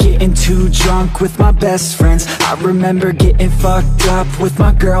remember getting too drunk with my best friends. I remember getting fucked up with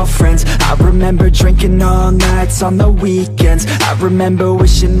my girlfriends. I remember drinking all nights on the weekends. I remember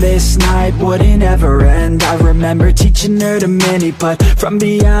wishing this night wouldn't ever end. I remember teaching her to mini putt from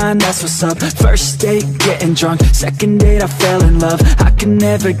beyond, that's what's up. First date, getting drunk. Second date, I fell in love. I can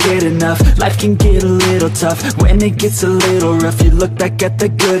never get enough. Life can get a little tough when it gets a little rough. You look back at the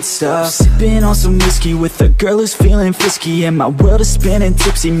good stuff. Sipping on some whiskey with a girl who's feeling frisky, and my world is spinning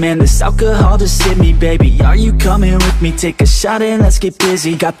tipsy. Man, this alcohol just hit me, baby. Are you coming with me? Take a shot and let's get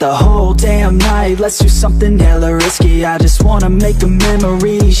busy. Got the whole damn night, let's do something hella risky. I just wanna make a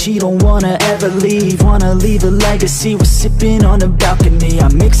memory. She don't wanna ever leave, wanna leave a legacy. We're sipping on the balcony,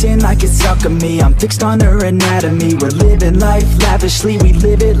 I'm mixing like it's alchemy. I'm fixed on her anatomy. We're living life lavishly, we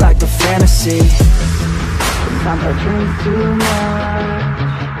live it like a fantasy. Sometimes I drink too much,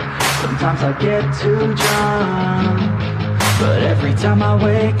 sometimes I get too drunk, but every time I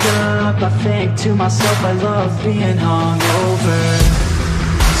wake up, I think to myself, I love being hungover.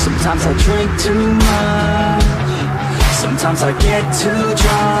 Sometimes I drink too much, sometimes I get too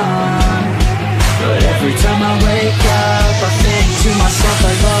drunk, but every time I wake up, I think to myself,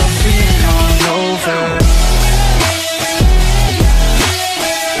 I love being hungover.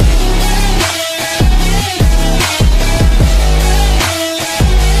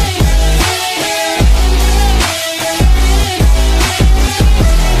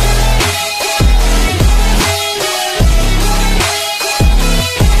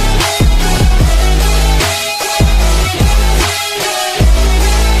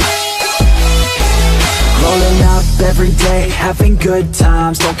 Every day, having good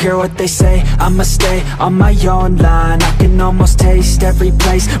times, don't care what they say, I'ma stay on my own line. I can almost taste every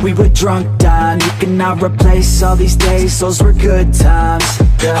place we were drunk down. You cannot replace all these days, those were good times.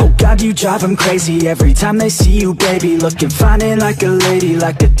 Oh God, you drive them crazy every time they see you, baby. Looking fine and like a lady,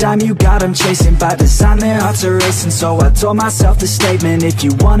 like a dime you got them chasing. By design their hearts are racing, so I told myself the statement: if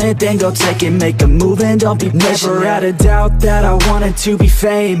you want it, then go take it. Make a move and don't be patient. Never had a doubt that I wanted to be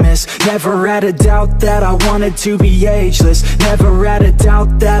famous. Never had a doubt that I wanted to be ageless. Never had a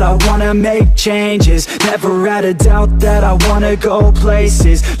doubt that I wanna make changes. Never had a doubt that I wanna go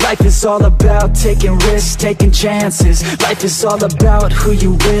places. Life is all about taking risks, taking chances. Life is all about who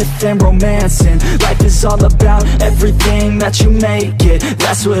you with and romancing. Life is all about everything that you make it.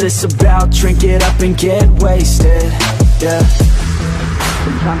 That's what it's about. Drink it up and get wasted. Yeah.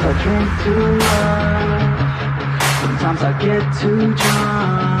 Sometimes I drink too much, sometimes I get too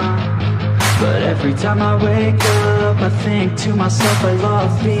drunk, but every time I wake up, I think to myself, I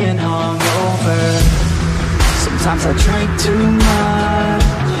love being hungover. Sometimes I drink too much,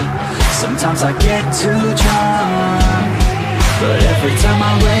 Sometimes I get too drunk, but every time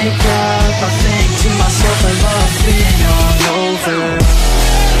I wake up I think to myself I love being hungover.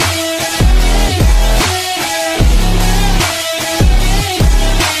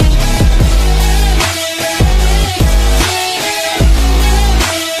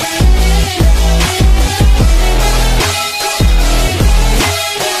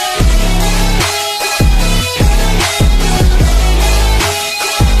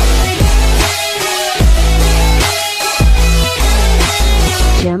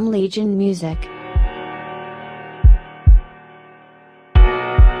 Gem Legion Music.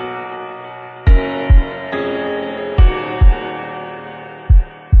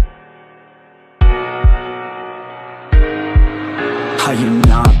 I am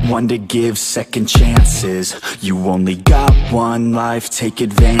not one to give second chances. You only got one life, take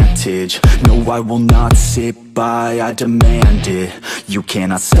advantage. No, I will not sit by, I demand it. You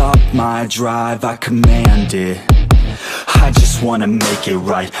cannot stop my drive, I command it. I just wanna make it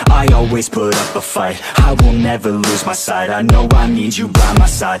right, I always put up a fight. I will never lose my sight, I know I need you by my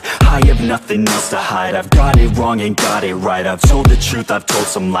side. I have nothing else to hide, I've got it wrong and got it right. I've told the truth, I've told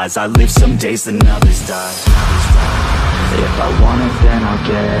some lies. I live some days and others die. If I want it, then I'll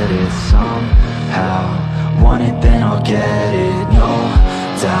get it somehow. Want it, then I'll get it, no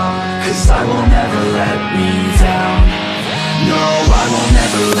doubt. Cause I will never let me down. No, I will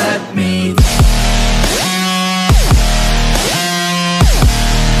never let me down.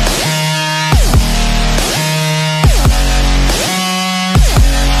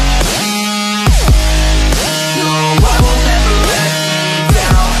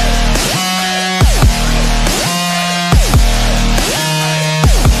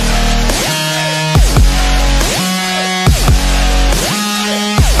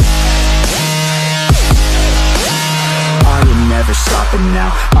 Stopping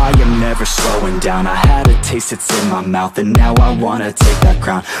now, I am never slowing down. I had a taste, it's in my mouth, and now I wanna take that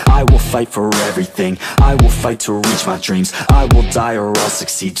crown. I will fight for everything, I will fight to reach my dreams. I will die or I'll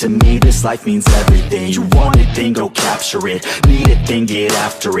succeed, to me this life means everything. You want it, then go capture it. Need it, then get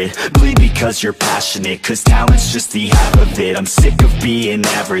after it. Bleed because you're passionate, cause talent's just the half of it. I'm sick of being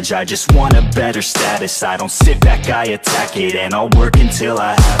average, I just want a better status. I don't sit back, I attack it, and I'll work until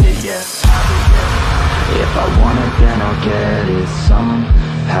I have it, yeah. If I want it, then I'll get it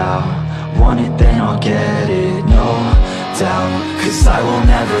somehow. Want it, then I'll get it, no doubt. Cause I will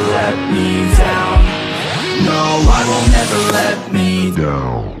never let me down. No, I will never let me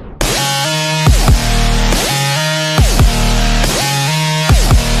down.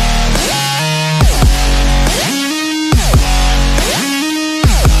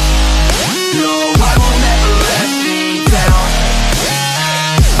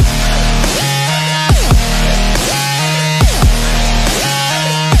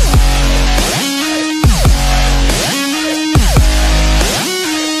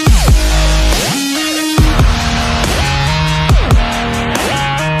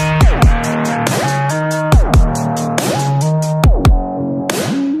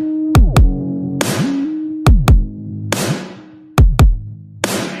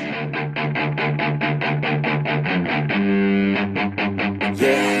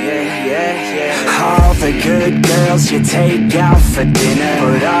 All the good girls you take out for dinner,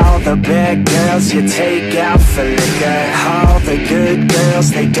 but all the bad girls you take out for liquor. All the good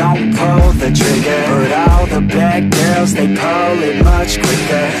girls, they don't pull the trigger, but all the bad girls, they pull it much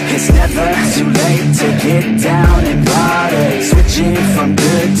quicker. It's never too late to get down and party. Switching from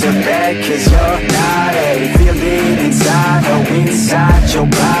good to bad, cause you're naughty. Feel it inside, oh inside your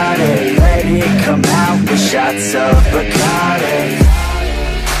body. Let it come out with shots of Bacardi.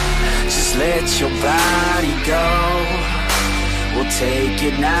 Just let your body go. We'll take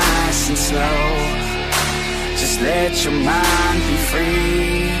it nice and slow. Just let your mind be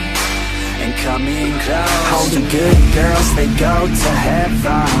free and come in close. All the good girls, they go to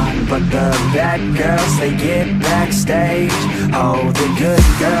heaven, but the bad girls, they get backstage. Oh, the good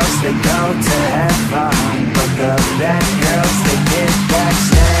girls, they go to heaven, but the bad girls, they get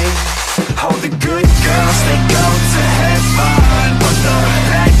backstage. Oh, the good girls, they go to heaven, but the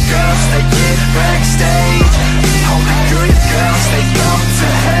bad girls, they get backstage. Oh, the good girls, they go to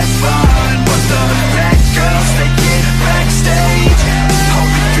heaven, but the bad girls, they get backstage. Oh,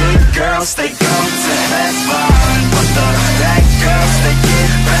 the good girls, they go to heaven, but the bad girls, they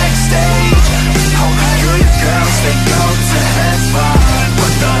get backstage. Oh, the good girls, they go to heaven,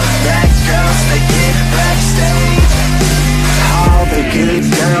 but the bad girls, they get backstage. All the good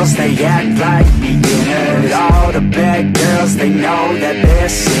girls, girls, they act like beginners. All the bad girls, they know that they're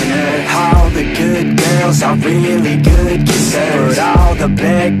sinners. All the good girls are really good kissers, but all the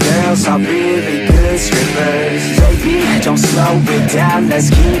bad girls are really good strippers. Baby, don't slow it down, let's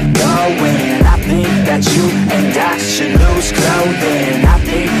keep going. I think that you and I should lose clothing. I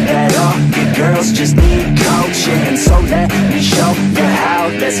think that all good girls just need coaching. So let me show you how,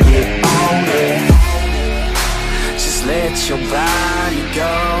 let's get on it. Just let your body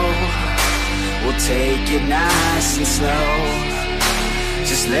go, we'll take it nice and slow.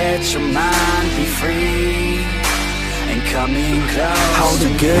 Just let your mind be free and come in close. All the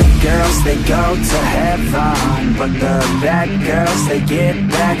good girls, they go to heaven, but the bad girls, they get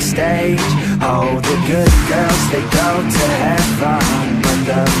backstage. Oh, the good girls, they go to heaven, but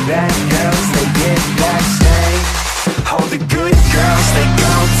the bad girls, they get backstage. Oh, the good girls, they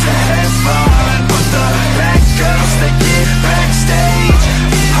go to heaven, but the bad girls, they get backstage.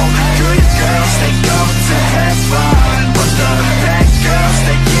 Oh, the good girls, they go to heaven, but the bad girls,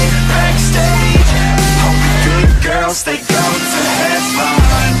 they get backstage. Oh, the good girls, they go to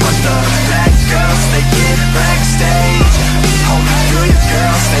heaven, but the bad girls, they get backstage. Oh, the good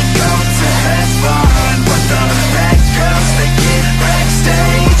girls, they go to heaven, but the bad girls, they get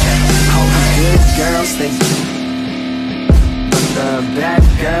backstage. Oh, the good girls, they but the bad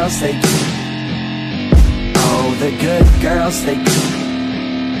girls, they oh, the good girls, they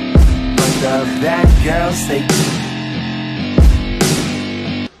but the bad girls, they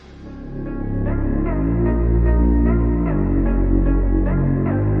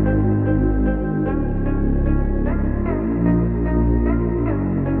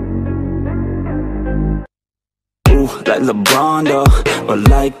like LeBron, though, or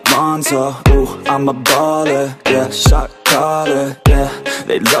like Lonzo. Ooh, I'm a baller, yeah, shot caller, yeah.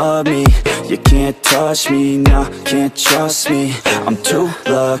 They love me, you can't touch me, nah, can't trust me. I'm too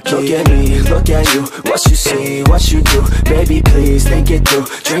lucky. Look at me, look at you, what you see, what you do. Baby, please, think it through,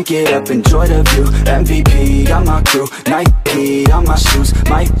 drink it up, enjoy the view. MVP, got my crew, Nike on my shoes.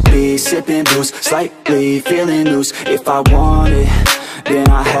 Might be sipping booze, slightly feeling loose. If I want it, then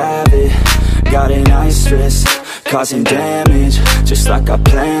I have it. Got an ice wrist, causing damage, just like I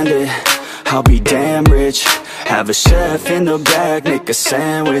planned it. I'll be damn rich, have a chef in the back, make a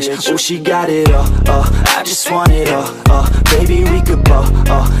sandwich. Oh, she got it all, I just want it all, baby, we could ball,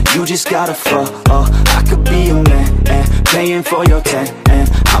 you just gotta fall, I could be your man, and paying for your tan, and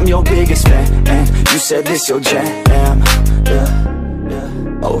I'm your biggest fan, and you said this your jam,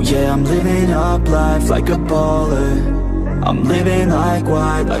 yeah. Oh yeah, I'm living up life like a baller. I'm living like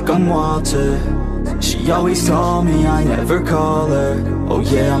white, like I'm Walter. She always told me I never call her. Oh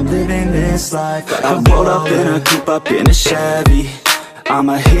yeah, I'm living this life like I roll up in a coupe, up in a Chevy.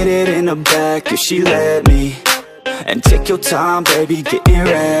 I'ma hit it in the back if she let me. And take your time, baby, getting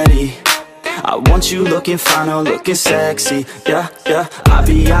ready. I want you looking fine or looking sexy. Yeah, yeah. I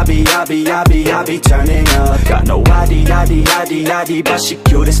be turning up. Got no ID, but she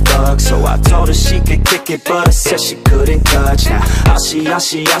cute as fuck. So I told her she could kick it, but I said she couldn't touch. Now all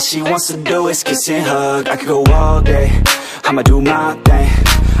she wants to do is kiss and hug. I could go all day, I'ma do my thing.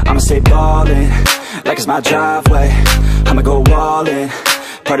 I'ma stay ballin', like it's my driveway. I'ma go all in,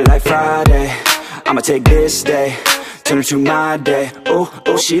 party like Friday. I'ma take this day, turn it to my day. Oh,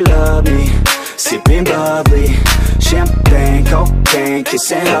 she love me, sipping bubbly, champagne, cocaine,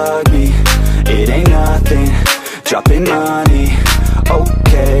 kiss and hug me. It ain't nothing, dropping money.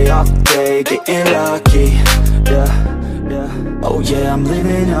 Okay, all day, getting lucky. Yeah. Oh yeah, I'm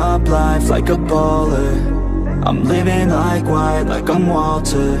living up life like a baller. I'm living like white, like I'm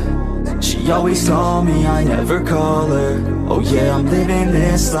Walter. She always told me I never call her. Oh yeah, I'm living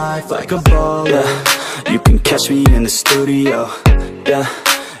this life like a baller. Yeah. You can catch me in the studio, yeah,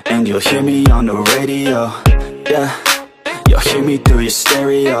 and you'll hear me on the radio, yeah. You'll hear me through your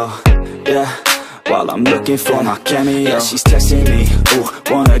stereo, yeah, while I'm looking for my cameo. Yeah, she's texting me,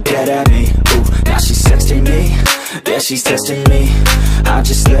 ooh, wanna get at me, ooh. Now she's texting me, yeah, she's testing me. I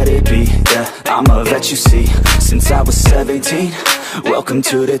just let it be, yeah, I'ma let you see. Since I was 17, welcome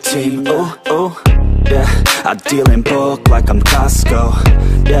to the team, ooh, yeah. I deal in bulk like I'm Costco,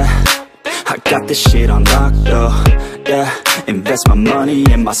 yeah. I got this shit on lock though, yeah. Invest my money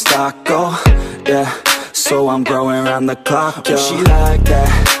in my stock, oh, yeah. So I'm growing around the clock, yo. She like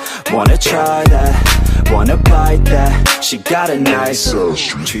that, wanna try that, wanna bite that. She got a nice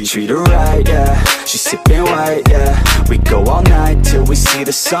treat her right, yeah. She sipping white, yeah. We go all night till we see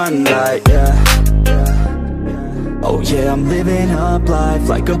the sunlight, yeah. Oh yeah, I'm living up life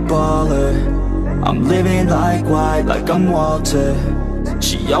like a baller. I'm living like white, like I'm Walter.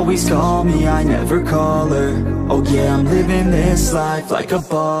 She always call me, I never call her. Oh yeah, I'm living this life like a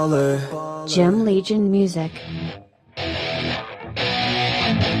baller. Gem Legion Music.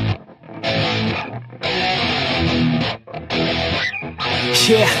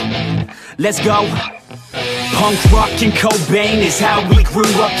 Yeah, let's go. Punk rock and Cobain is how we grew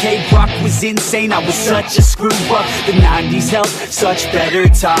up. K-rock was insane, I was such a screw up. The 90s held such better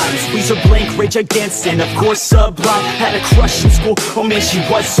times. Weezer, Blink, Rage Against, and of course Sublime. Had a crush in school, oh man she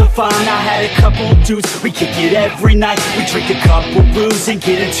was so fine. I had a couple dudes, we kick it every night. We drink a couple brews and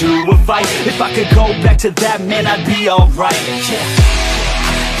get into a fight. If I could go back to that, man, I'd be alright.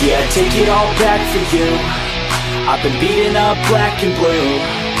 Yeah, take it all back for you. I've been beating up black and blue.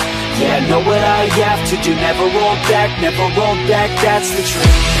 Yeah, I know what I have to do. Never roll back, that's the truth.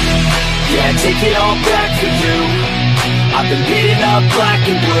 Yeah, take it all back for you. I've been beating up black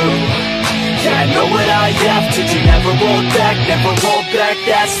and blue. Yeah, I know what I have to do. Never roll back,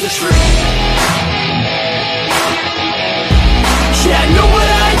 that's the truth. Yeah, I know what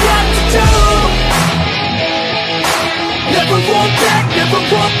I have to do. Never roll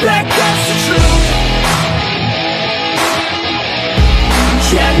back, that's the truth.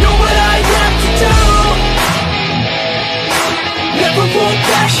 Yeah, I know what I have to do. Never roll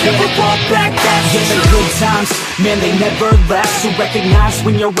back, that's the good times, man, they never last. So recognize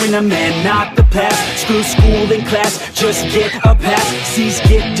when you're in a man, not the past. Screw school and class, just get a pass. C's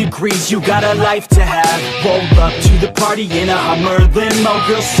get degrees, you got a life to have. Roll up to the party in a Hummer limo.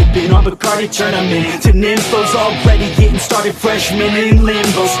 Girls sipping on Bacardi, turn them into nymphos. Already getting started, freshmen in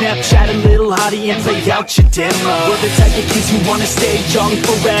limbo. Snapchat a little hottie and play out your demo. We're the type of kids who wanna stay young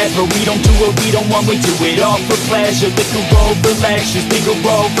forever. We don't do what we don't want, we do it all for pleasure. Liquor over lectures, bigger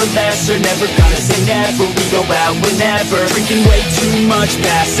over lesser. Never gonna say never, we go out whenever. Drinking way too much,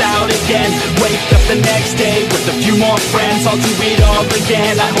 pass out again. Wake up the next day with a few more friends. I'll do it all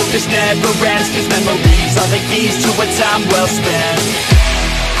again, I hope this never ends. Cause memories are the keys to a time well spent.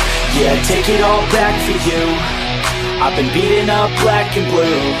 Yeah, take it all back for you. I've been beating up black and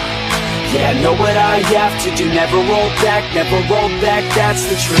blue. Yeah, I know what I have to do. Never roll back, that's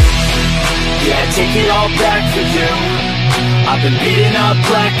the truth. Yeah, take it all back for you. I've been beating up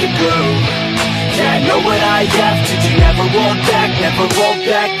black and blue. Yeah, I know what I have to do. Never roll back,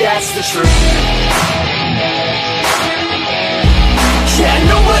 that's the truth. Yeah, I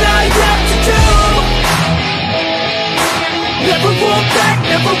know what I have to do. Never roll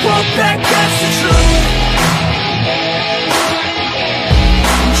back, that's the truth.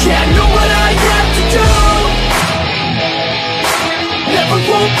 Yeah, I know what I have to do. Never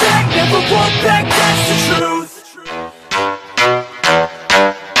roll back, that's the truth.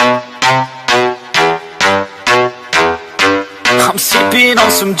 I'm sipping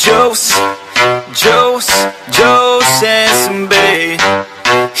on some juice and some bae.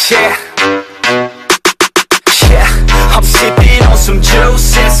 Yeah, I'm sipping on some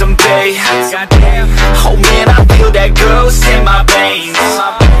juice and some bae. Oh man, I feel that ghost in my veins.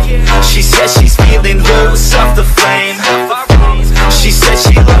 She says she's feeling loose off the flame. She says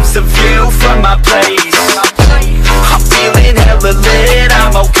she loves the view from my place. I'm feeling hella lit,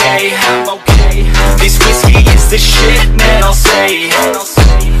 I'm okay. This whiskey is the shit, man, I'll say.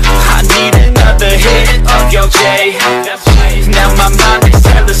 I need another hit of your J. Now my mind is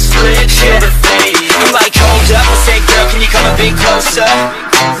hella split, feel the fade. I'm like, hold up, I say, girl, can you come a bit closer?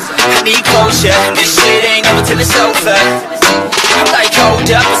 I need closure, this shit ain't over till it's over. I'm like, hold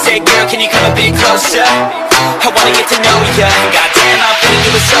up, I say, girl, can you come a bit closer? I wanna get to know ya, goddamn, I'm feeling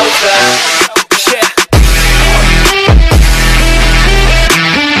you, it's over. Yeah.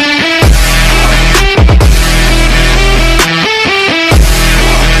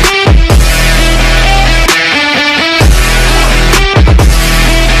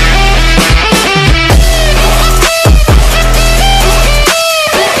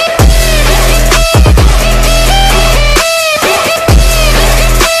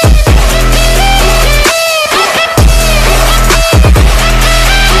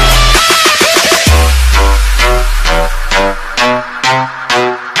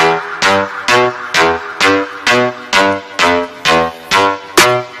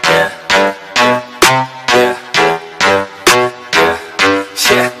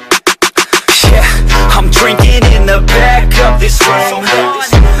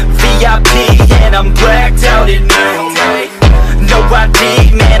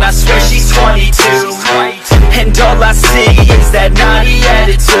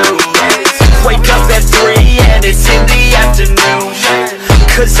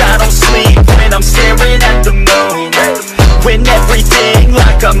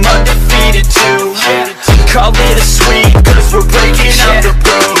 call it a sweep, cause we're breaking up the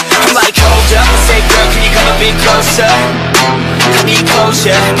road. I'm like, hold up, I say, girl, can you come a bit closer? I need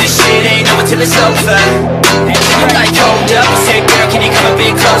closure, this shit ain't over till it's over. I'm like, hold up, I say, girl, can you come a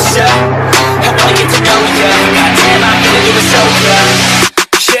bit closer? I wanna get to know ya, goddamn, I'm gonna do it sober.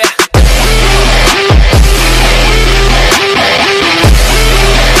 Yeah.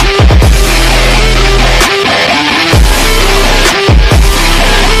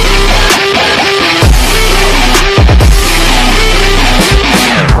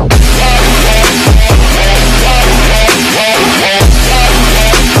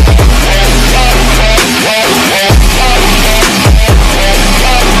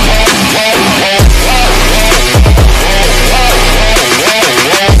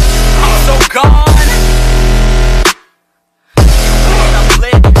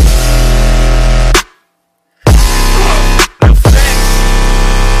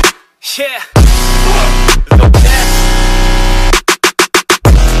 Yeah, the best.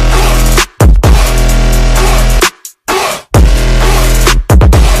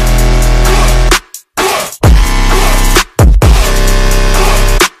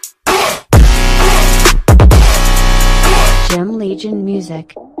 Gym Legion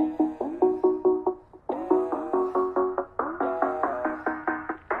Music.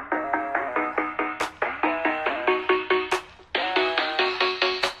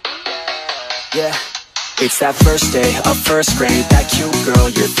 Yeah, it's that first day of first grade. That cute girl,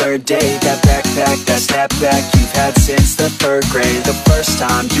 your third day. That backpack, that snapback you've had since the third grade. The first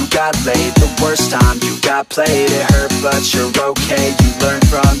time you got laid, the worst time you got played. It hurt but you're okay, you learn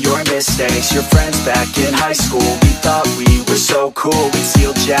from your mistakes. Your friends back in high school, we thought we were so cool. We'd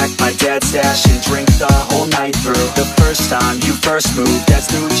steal Jack, my dad's stash, and drink the whole night through. The first time you first moved,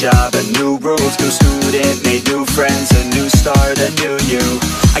 that's new job and new rules. New student, made new friends, a new start, a new you.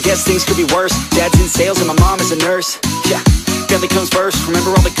 I guess things could be worse. Dad's in sales and my mom is a nurse. Yeah, family comes first.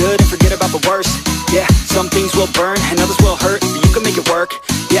 Remember all the good and forget about the worst. Yeah, some things will burn and others will hurt, but you can make it work.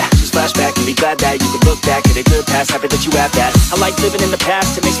 Yeah, just flash back and be glad that you can look back at a good past, happy that you have that. I like living in the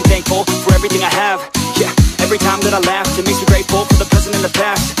past, it makes me thankful for everything I have. Yeah, every time that I laugh, it makes me grateful for the present and the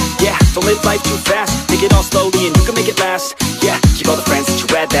past. Yeah, don't live life too fast, take it all slowly and you can make it last. Yeah, keep all the friends that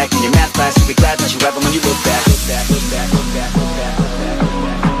you had back in your math class. You'll be glad that you have them when you look back. Look back, look back, look back, look back, look back, look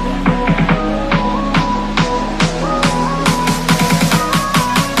back.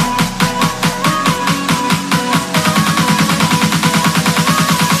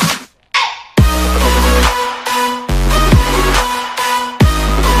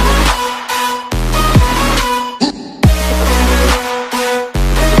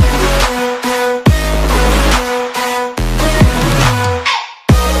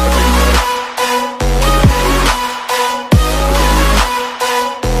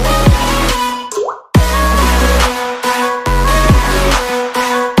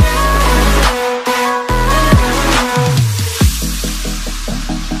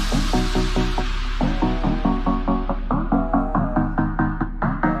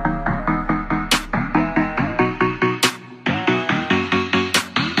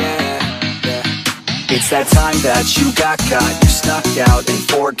 It's that time that you got caught, you snuck out and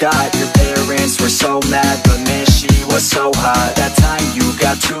forgot. Your parents were so mad, but man, she was so hot. That time you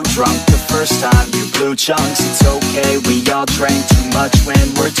got too drunk, the first time you blew chunks. It's okay, we all drank too much when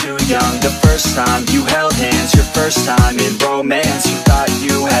we're too young. The first time you held hands, your first time in romance. You thought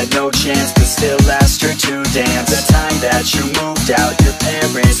you had no chance, but still asked her to dance. The time that you moved out, your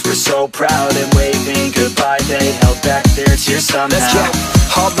parents were so proud, and waving goodbye, they held back their tears somehow.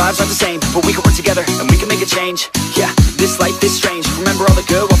 All lives are the same, but we can work together and we can make a change. Yeah, this life is strange. Remember all the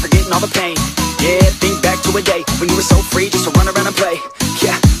good while forgetting all the pain. Yeah, think back to a day when you were so free just to run around and play.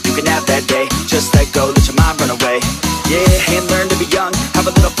 Yeah, you can have that day, just let go, let your mind run away. Yeah, and learn to be young, have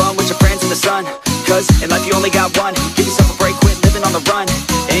a little fun with your friends in the sun. Cause in life you only got one, give yourself a break, quit living on the run.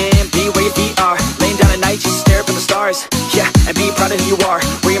 And be where your feet are, laying down at night, just stare up at the stars. Yeah, and be proud of who you are,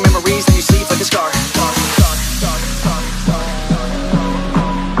 wear your memories and you sleep like a scar.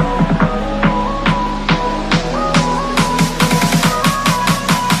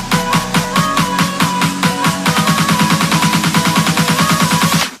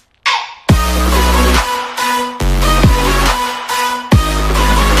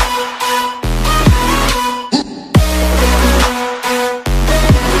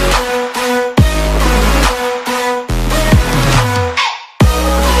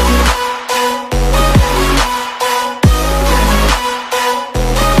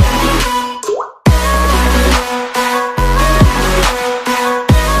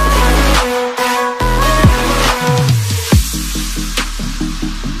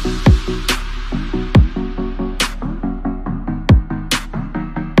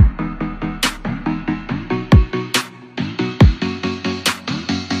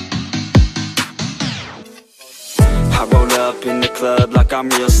 up in the club like I'm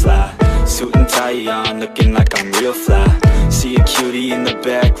real sly. Suit and tie on, looking like I'm real fly. See a cutie in the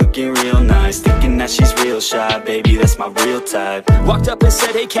back, looking real nice. Thinking that she's real shy, baby, that's my real type. Walked up and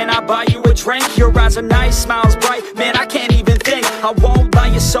said, hey, can I buy you a drink? Your eyes are nice, smiles bright, man, I can't even think. I won't lie,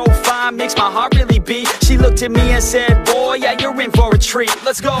 you're so fine, makes my heart really beat. She looked at me and said, boy, yeah, you're in for a treat,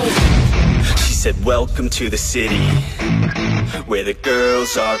 let's go. She said, welcome to the city, where the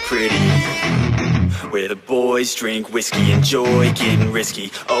girls are pretty, where the boys drink whiskey, enjoy getting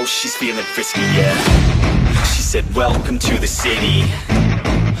risky. Oh, she's feeling frisky, yeah. She said, welcome to the city,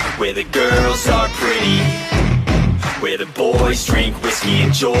 where the girls are pretty, where the boys drink whiskey,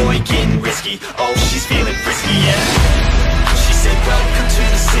 enjoy getting risky. Oh, she's feeling frisky, yeah. She said, welcome to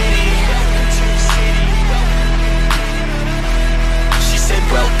the city. She said,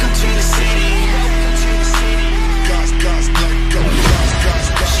 welcome to the city.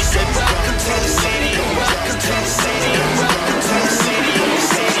 She said, welcome to the city. Welcome to the city. Welcome to the city.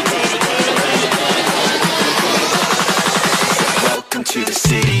 Welcome to the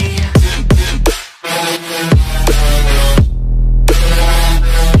city.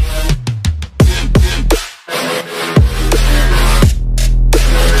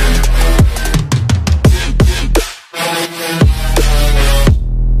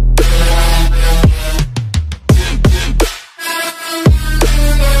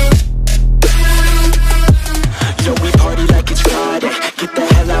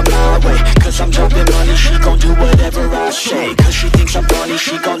 Cause she thinks I'm funny,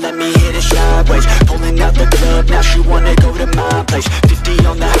 she gon' let me hit it sideways. Pulling out the club, now she wanna go to my place. 50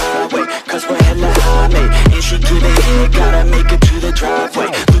 on the highway, cause we're hella high, mate. And she give it hit, gotta make it to the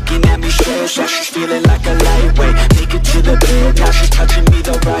driveway. Looking at me stressed, now she's feeling like a lightweight. Make it to the bed, now she's touching me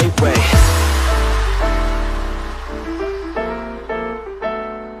the right way.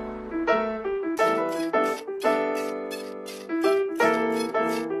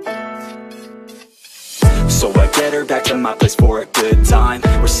 So I get her back to my place for a good time.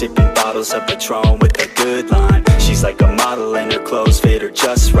 We're sipping bottles of Patron with a good line. She's like a model and her clothes fit her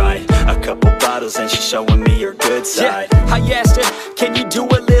just right. A couple bottles and she's showing me her good side. Yeah, I asked her, can you do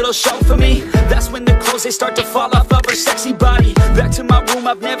a little show for me? That's when the clothes, they start to fall off of her sexy body. Back to my room,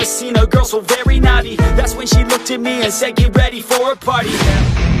 I've never seen a girl so very naughty. That's when she looked at me and said, get ready for a party.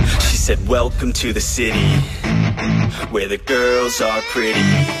 She said, welcome to the city, where the girls are pretty,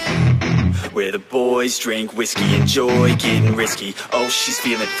 where the boys drink whiskey, enjoy getting risky. Oh, she's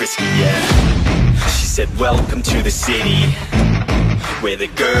feeling frisky, yeah. She said, welcome to the city, where the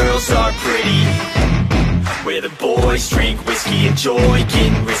girls are pretty, where the boys drink whiskey, enjoy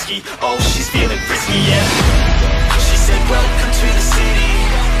getting risky. Oh, she's feeling frisky, yeah. She said, welcome to the city.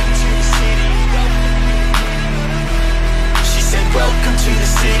 She said, welcome to the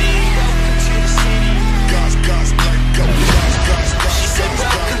city. She said,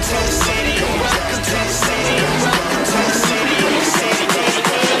 welcome to the city. Welcome to the city. Welcome to the city.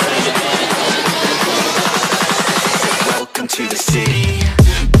 Welcome to the city.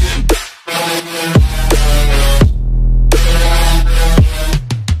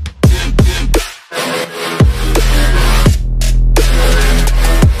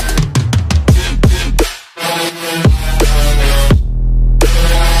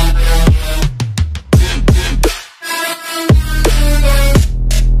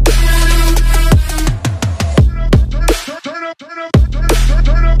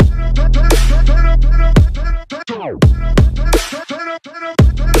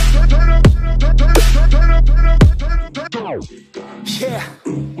 Yeah.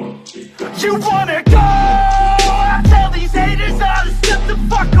 You wanna go? I tell these haters all to step the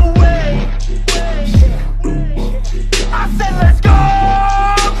fuck away. I said let's go,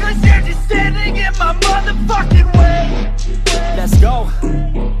 cause you're just standing in my motherfucking way. Let's go.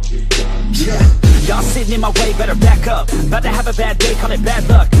 Yeah. Y'all sitting in my way, better back up. About to have a bad day, call it bad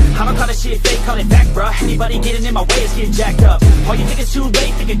luck. I don't call it shit fake, call it back, bruh. Anybody getting in my way is getting jacked up. All you think it's too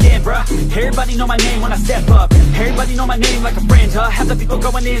late, think again, bruh. Everybody know my name when I step up. Everybody know my name like a friend, huh? Have the people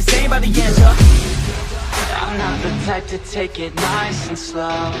going insane by the end, huh? I'm not the type to take it nice and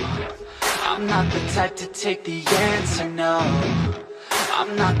slow. I'm not the type to take the answer, no.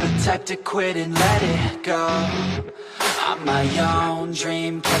 I'm not the type to quit and let it go. I'm my own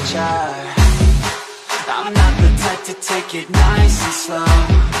dream catcher. I'm not the type to take it nice and slow.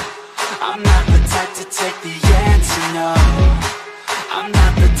 I'm not the type to take the answer, no. I'm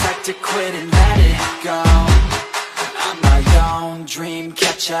not the type to quit and let it go. I'm my own dream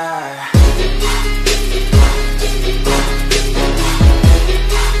catcher.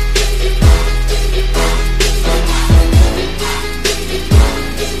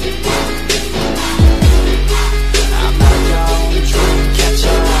 I'm my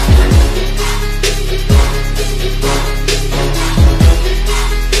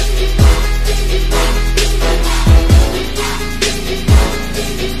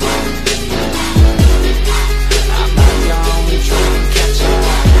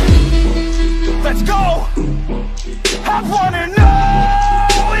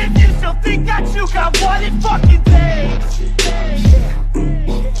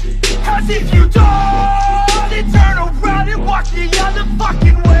if you don't, then turn around and walk the other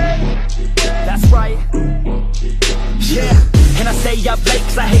fucking way. That's right. Yeah. And I stay up late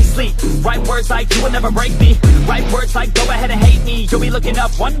cause I hate sleep. Write words like you will never break me. Write words like go ahead and hate me. You'll be looking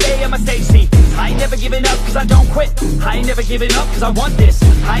up one day at my stage seat. I ain't never giving up cause I don't quit. I ain't never giving up cause I want this.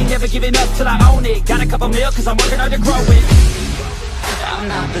 I ain't never giving up till I own it. Got a couple mil cause I'm working hard to grow it. I'm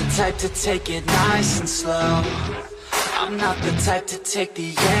not the type to take it nice and slow. I'm not the type to take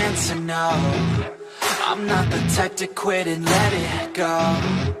the answer no. I'm not the type to quit and let it go.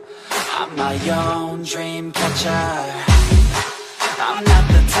 I'm my own dream catcher. I'm not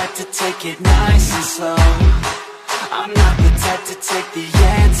the type to take it nice and slow. I'm not the type to take the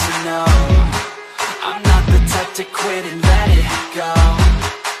answer no. I'm not the type to quit and let it go.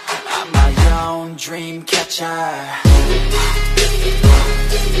 I'm my own dream catcher.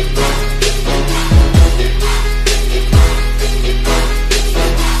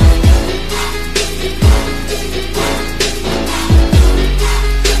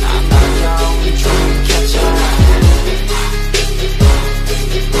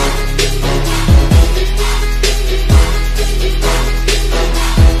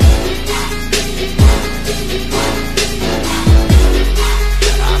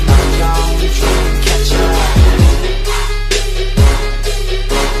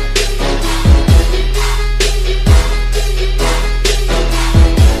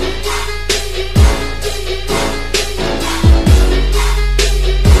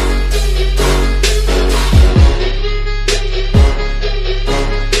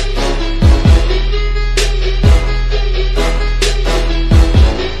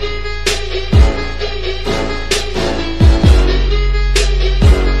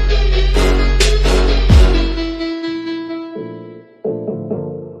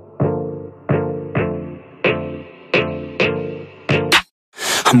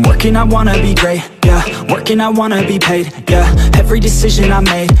 I'm working, I wanna be great, yeah. Working, I wanna be paid, yeah. Every decision I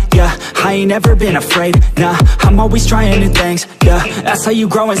made, yeah. I ain't ever been afraid, nah. I'm always trying new things, yeah. That's how you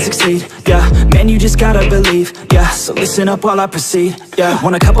grow and succeed, yeah. Man, you just gotta believe, yeah. So listen up while I proceed, yeah.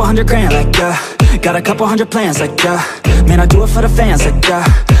 Want a couple $100 grand, like, yeah. Got a couple 100 plans, like, yeah. Man, I do it for the fans, like, yeah.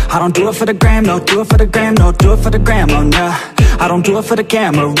 I don't do it for the gram, no. Do it for the gram, no. Do it for the gram, oh, nah. I don't do it for the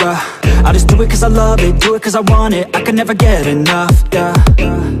camera, I just do it cause I love it. Do it cause I want it, I can never get enough, yeah.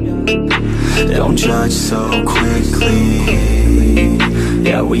 Don't judge so quickly.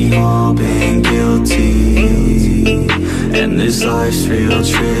 Yeah, we all been guilty, and this life's real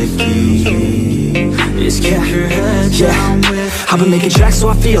tricky. Just keep your head down with me. I've been making tracks so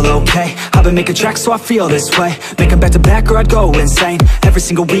I feel okay. I've been making tracks so I feel this way. Make 'em back to back or I'd go insane. Every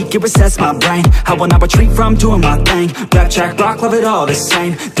single week it resets my brain. I will not retreat from doing my thing. Rap, track, rock, love it all the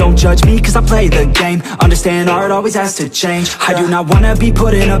same. Don't judge me cause I play the game. Understand art always has to change. I do not wanna be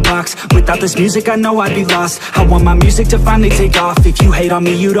put in a box. Without this music I know I'd be lost. I want my music to finally take off. If you hate on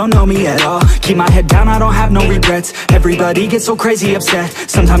me you don't know me at all. Keep my head down, I don't have no regrets. Everybody gets so crazy upset.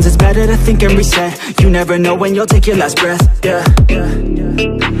 Sometimes it's better to think and reset. You never know when you'll take your last breath, yeah.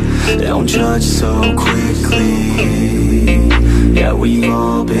 Don't judge so quickly. Yeah, we've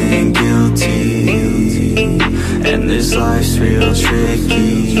all been guilty, and this life's real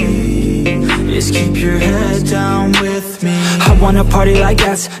tricky. Just keep your head down with me. I wanna party like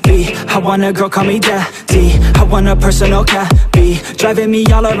Gatsby. I want a girl call me daddy. I want a personal cabby driving me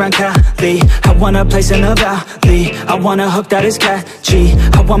all around Cali. I want a place in the valley. I want a hook that is catchy.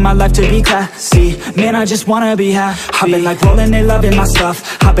 I want my life to be classy. Man, I just wanna be happy. I've been like rolling, they loving my stuff.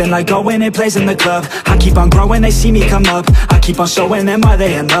 I've been like going and plays in the club. I keep on growing, they see me come up. I keep on showing them why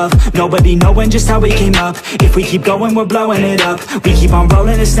they in love. Nobody knowing just how we came up. If we keep going, we're blowing it up. We keep on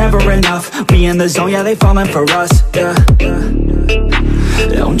rolling, it's never enough. We in the zone, yeah, they falling for us, yeah.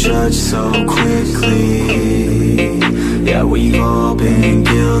 Don't judge so quickly. Yeah, we've all been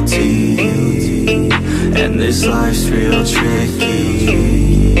guilty, and this life's real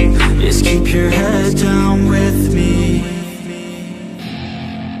tricky. Just keep your head down with me.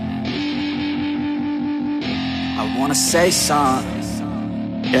 I wanna say something,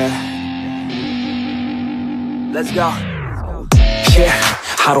 yeah. Let's go. Yeah,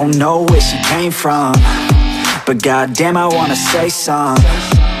 I don't know where she came from, but goddamn I wanna say something.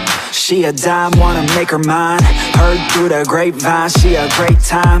 She a dime, wanna make her mine. Heard through the grapevine, she a great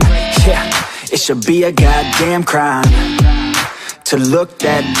time. Yeah, it should be a goddamn crime to look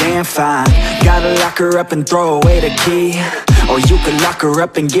that damn fine. Gotta lock her up and throw away the key, or you can lock her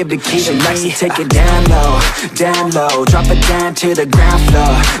up and give the key to me. She likes to take it down low, drop it down to the ground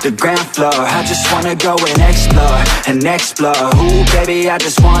floor. I just wanna go and explore. Ooh, baby, I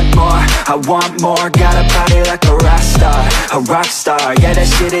just want more, I want more. Got a body like a rock star. Yeah, that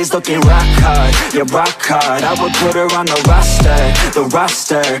shit is looking rock hard, yeah, rock hard. I would put her on the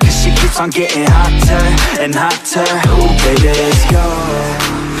roster, cause she keeps on getting hotter and hotter. Ooh, baby, let's go.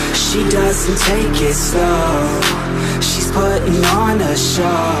 She doesn't take it slow, she's putting on a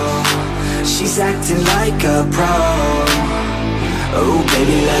show. She's acting like a pro. Oh,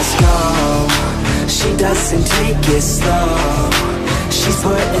 baby, let's go. She doesn't take it slow, she's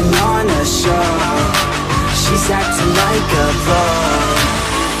putting on a show. She's acting like a pro.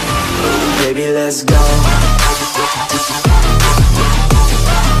 Oh, baby, let's go.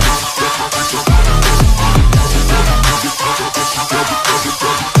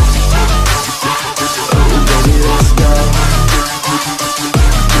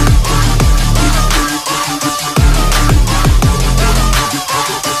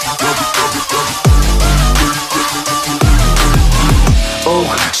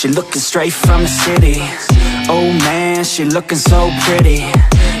 She looking straight from the city. Oh man, she looking so pretty.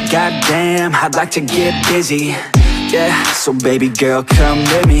 Goddamn, I'd like to get busy. Yeah, so baby girl, come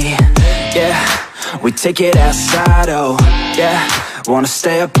with me. Yeah, we take it outside, oh yeah. Wanna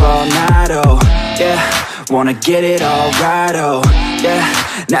stay up all night, oh yeah. Wanna get it all right, oh yeah.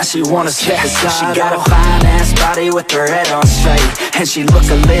 Now she wanna slip aside. She got a fine ass body with her head on straight, and she look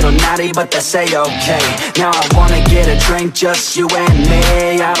a little naughty, but that's a-okay. Now I wanna get a drink, just you and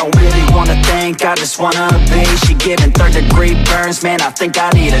me. I don't really wanna think, I just wanna be. She giving 3rd-degree burns, man, I think I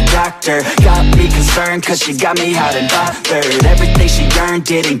need a doctor. Got me concerned, cause she got me hot and bothered. Everything she earned,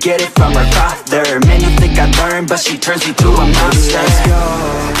 didn't get it from her father. Man, you think I learned, but she turns me to a monster. Let's go.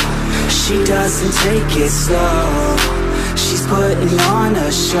 She doesn't take it slow, she's putting on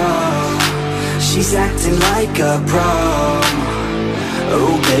a show. She's acting like a pro.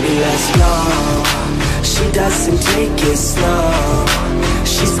 Oh, baby, let's go. She doesn't take it slow,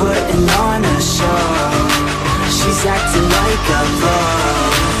 she's putting on a show. She's acting like a pro.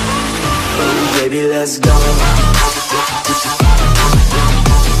 Oh, baby, let's go.